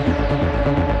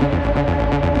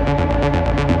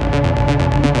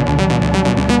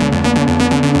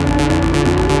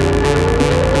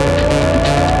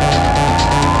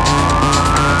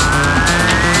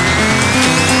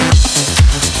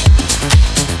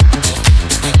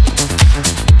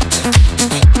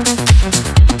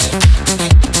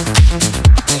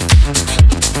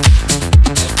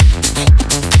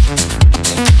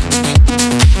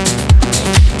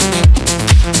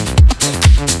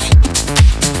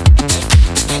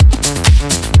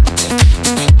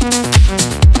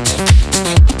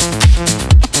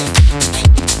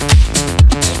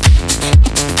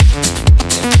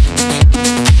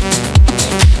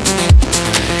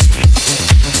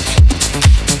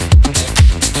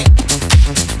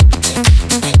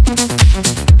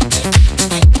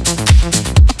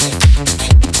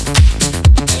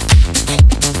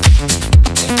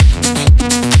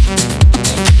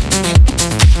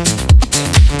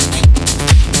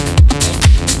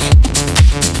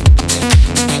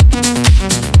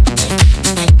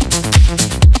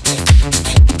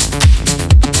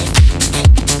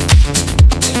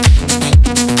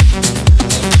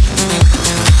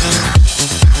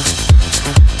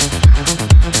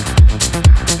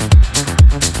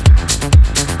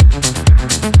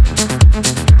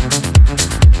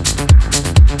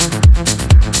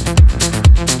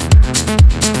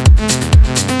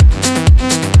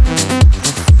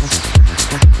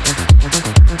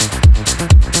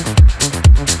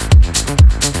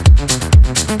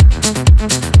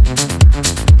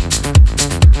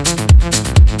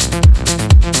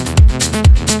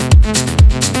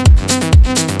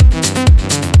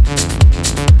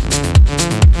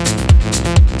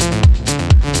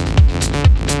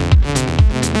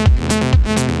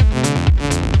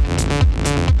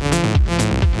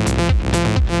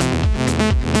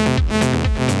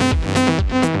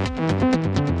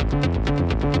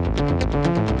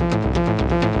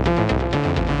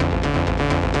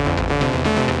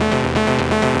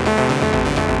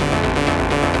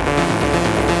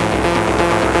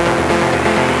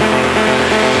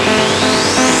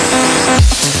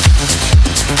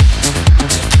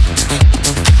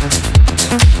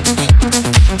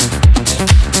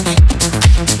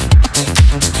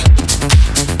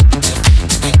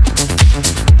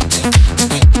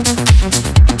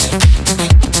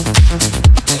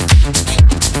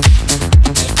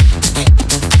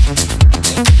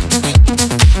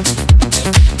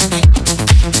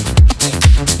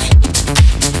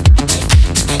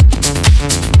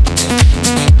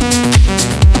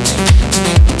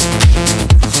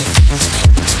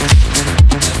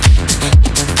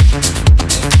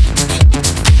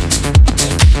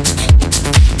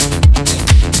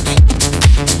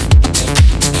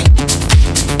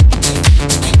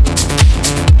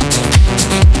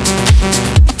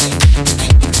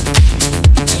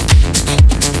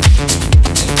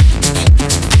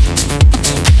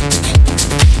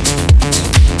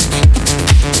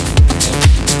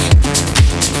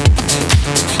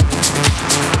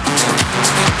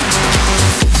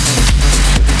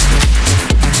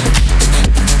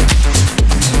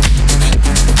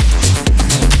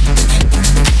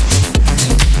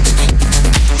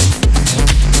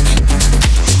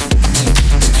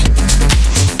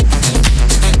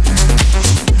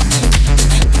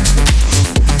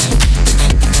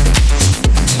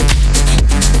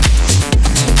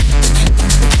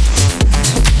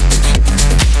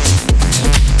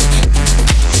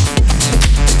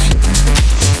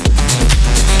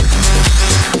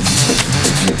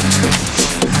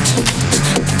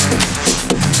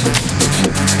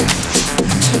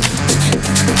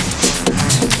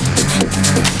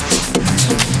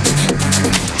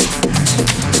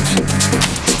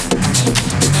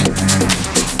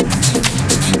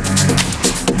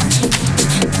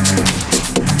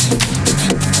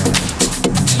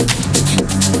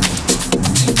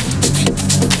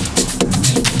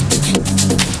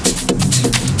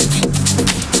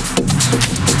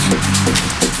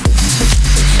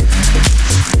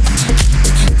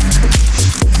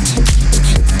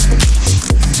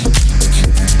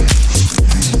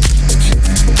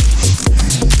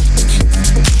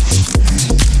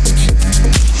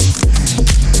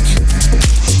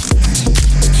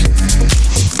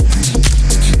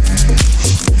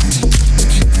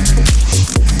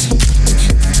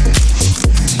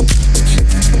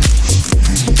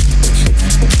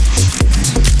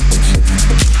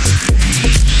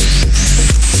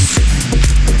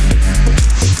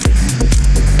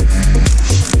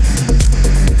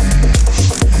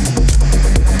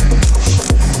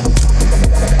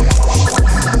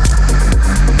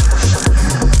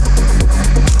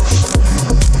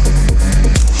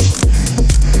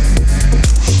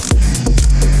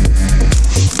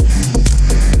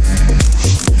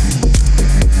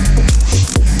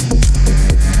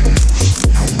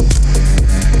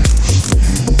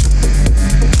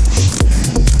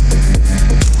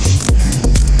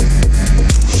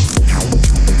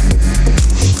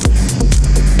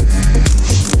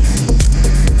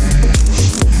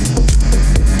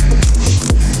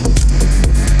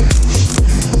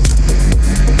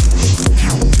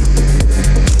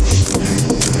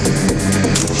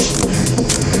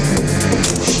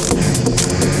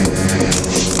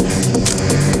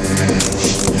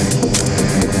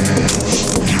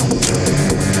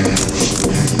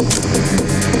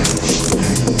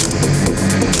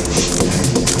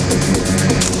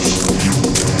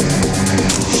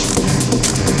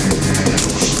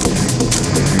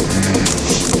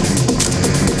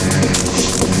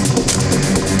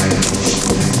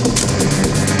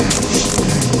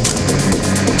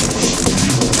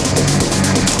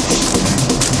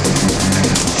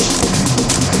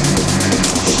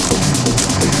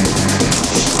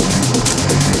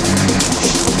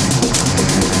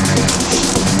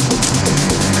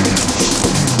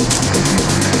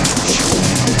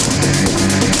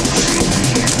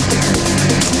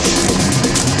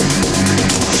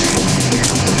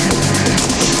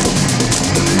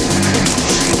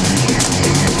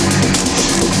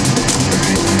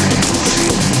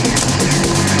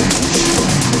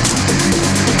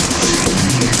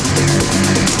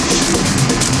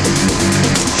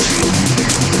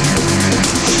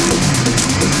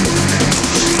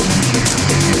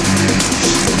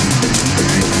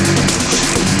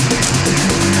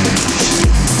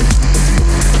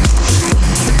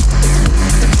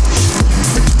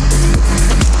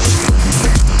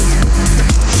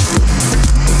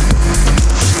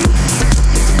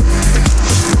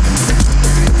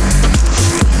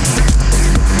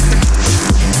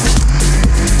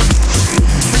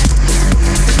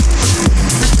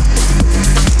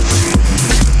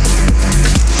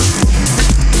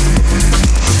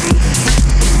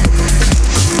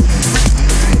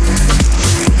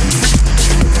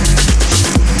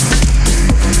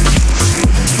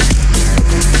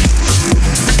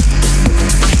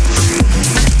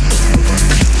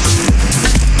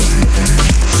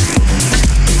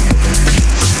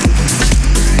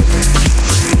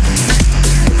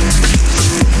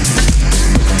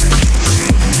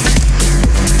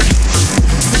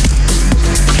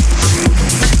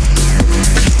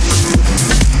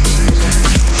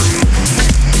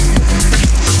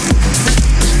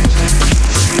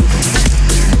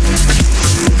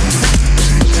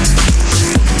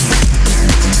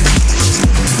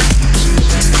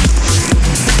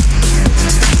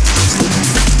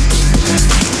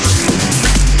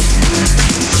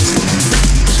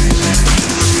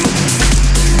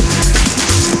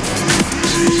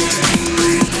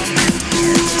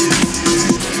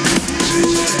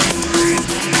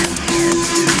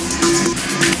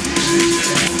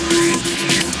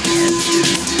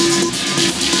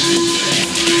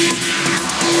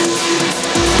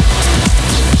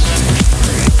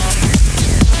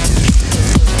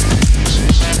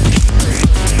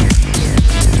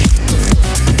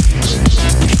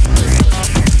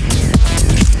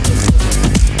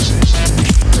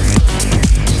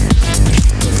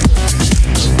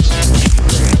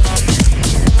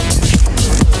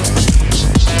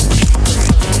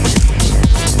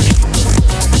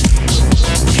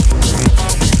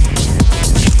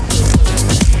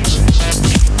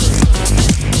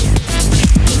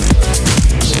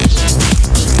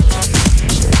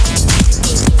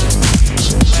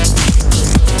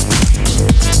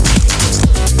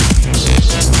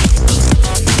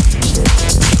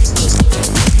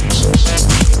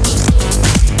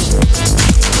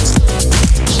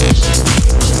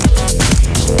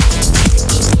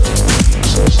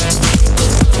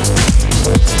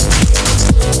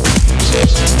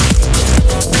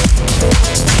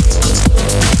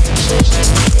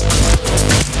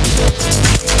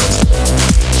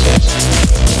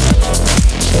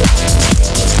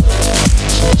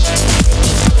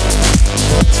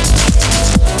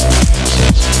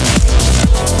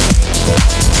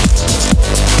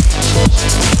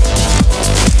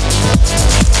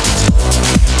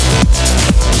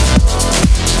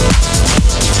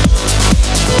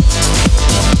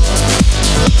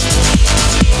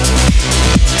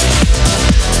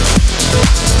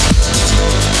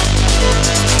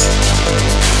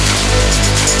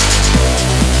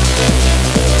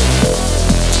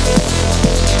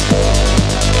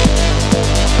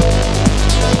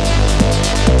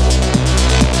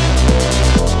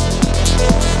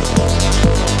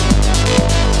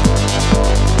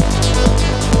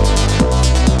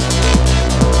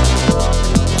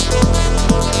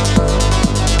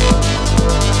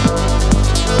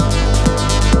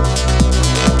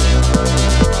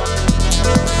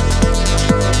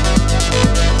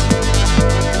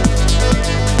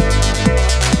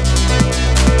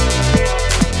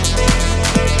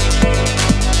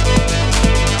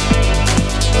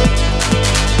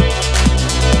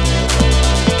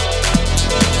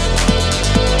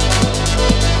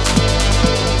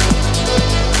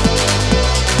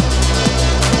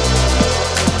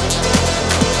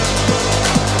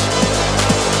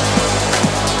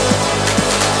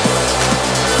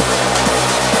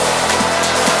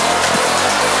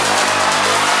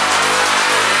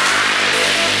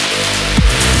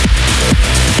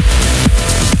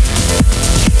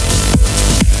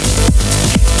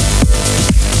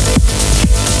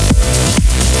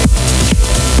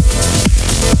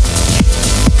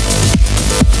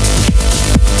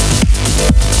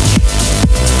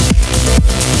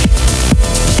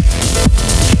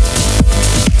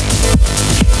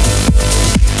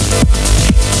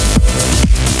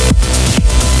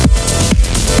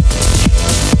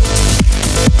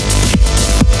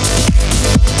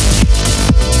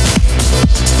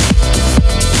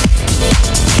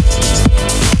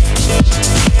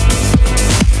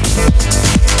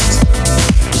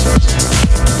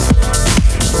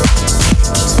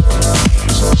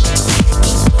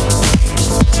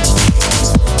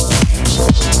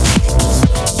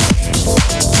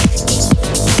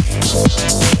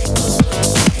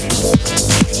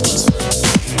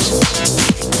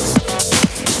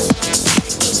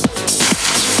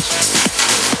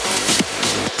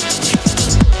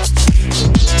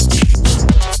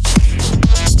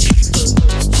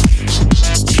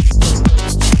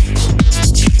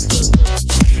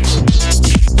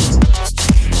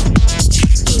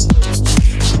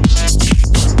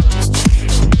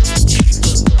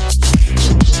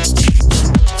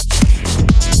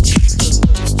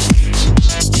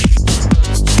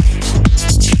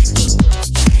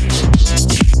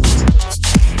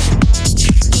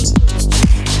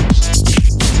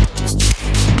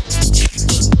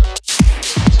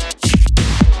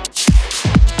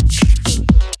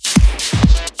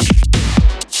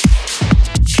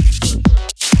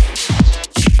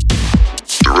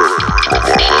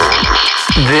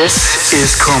 This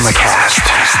is ChromaCast.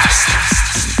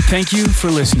 Thank you for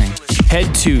listening.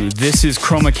 Head to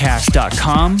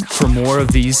thisischromacast.com for more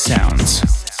of these sounds.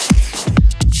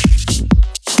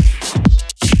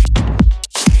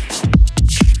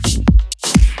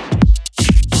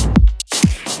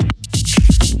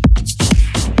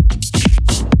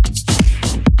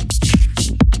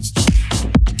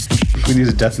 We need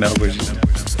a death metal version.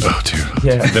 Oh, dude.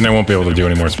 Yeah. Then I won't be able to do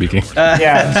any more speaking.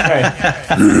 Yeah, that's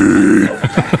right.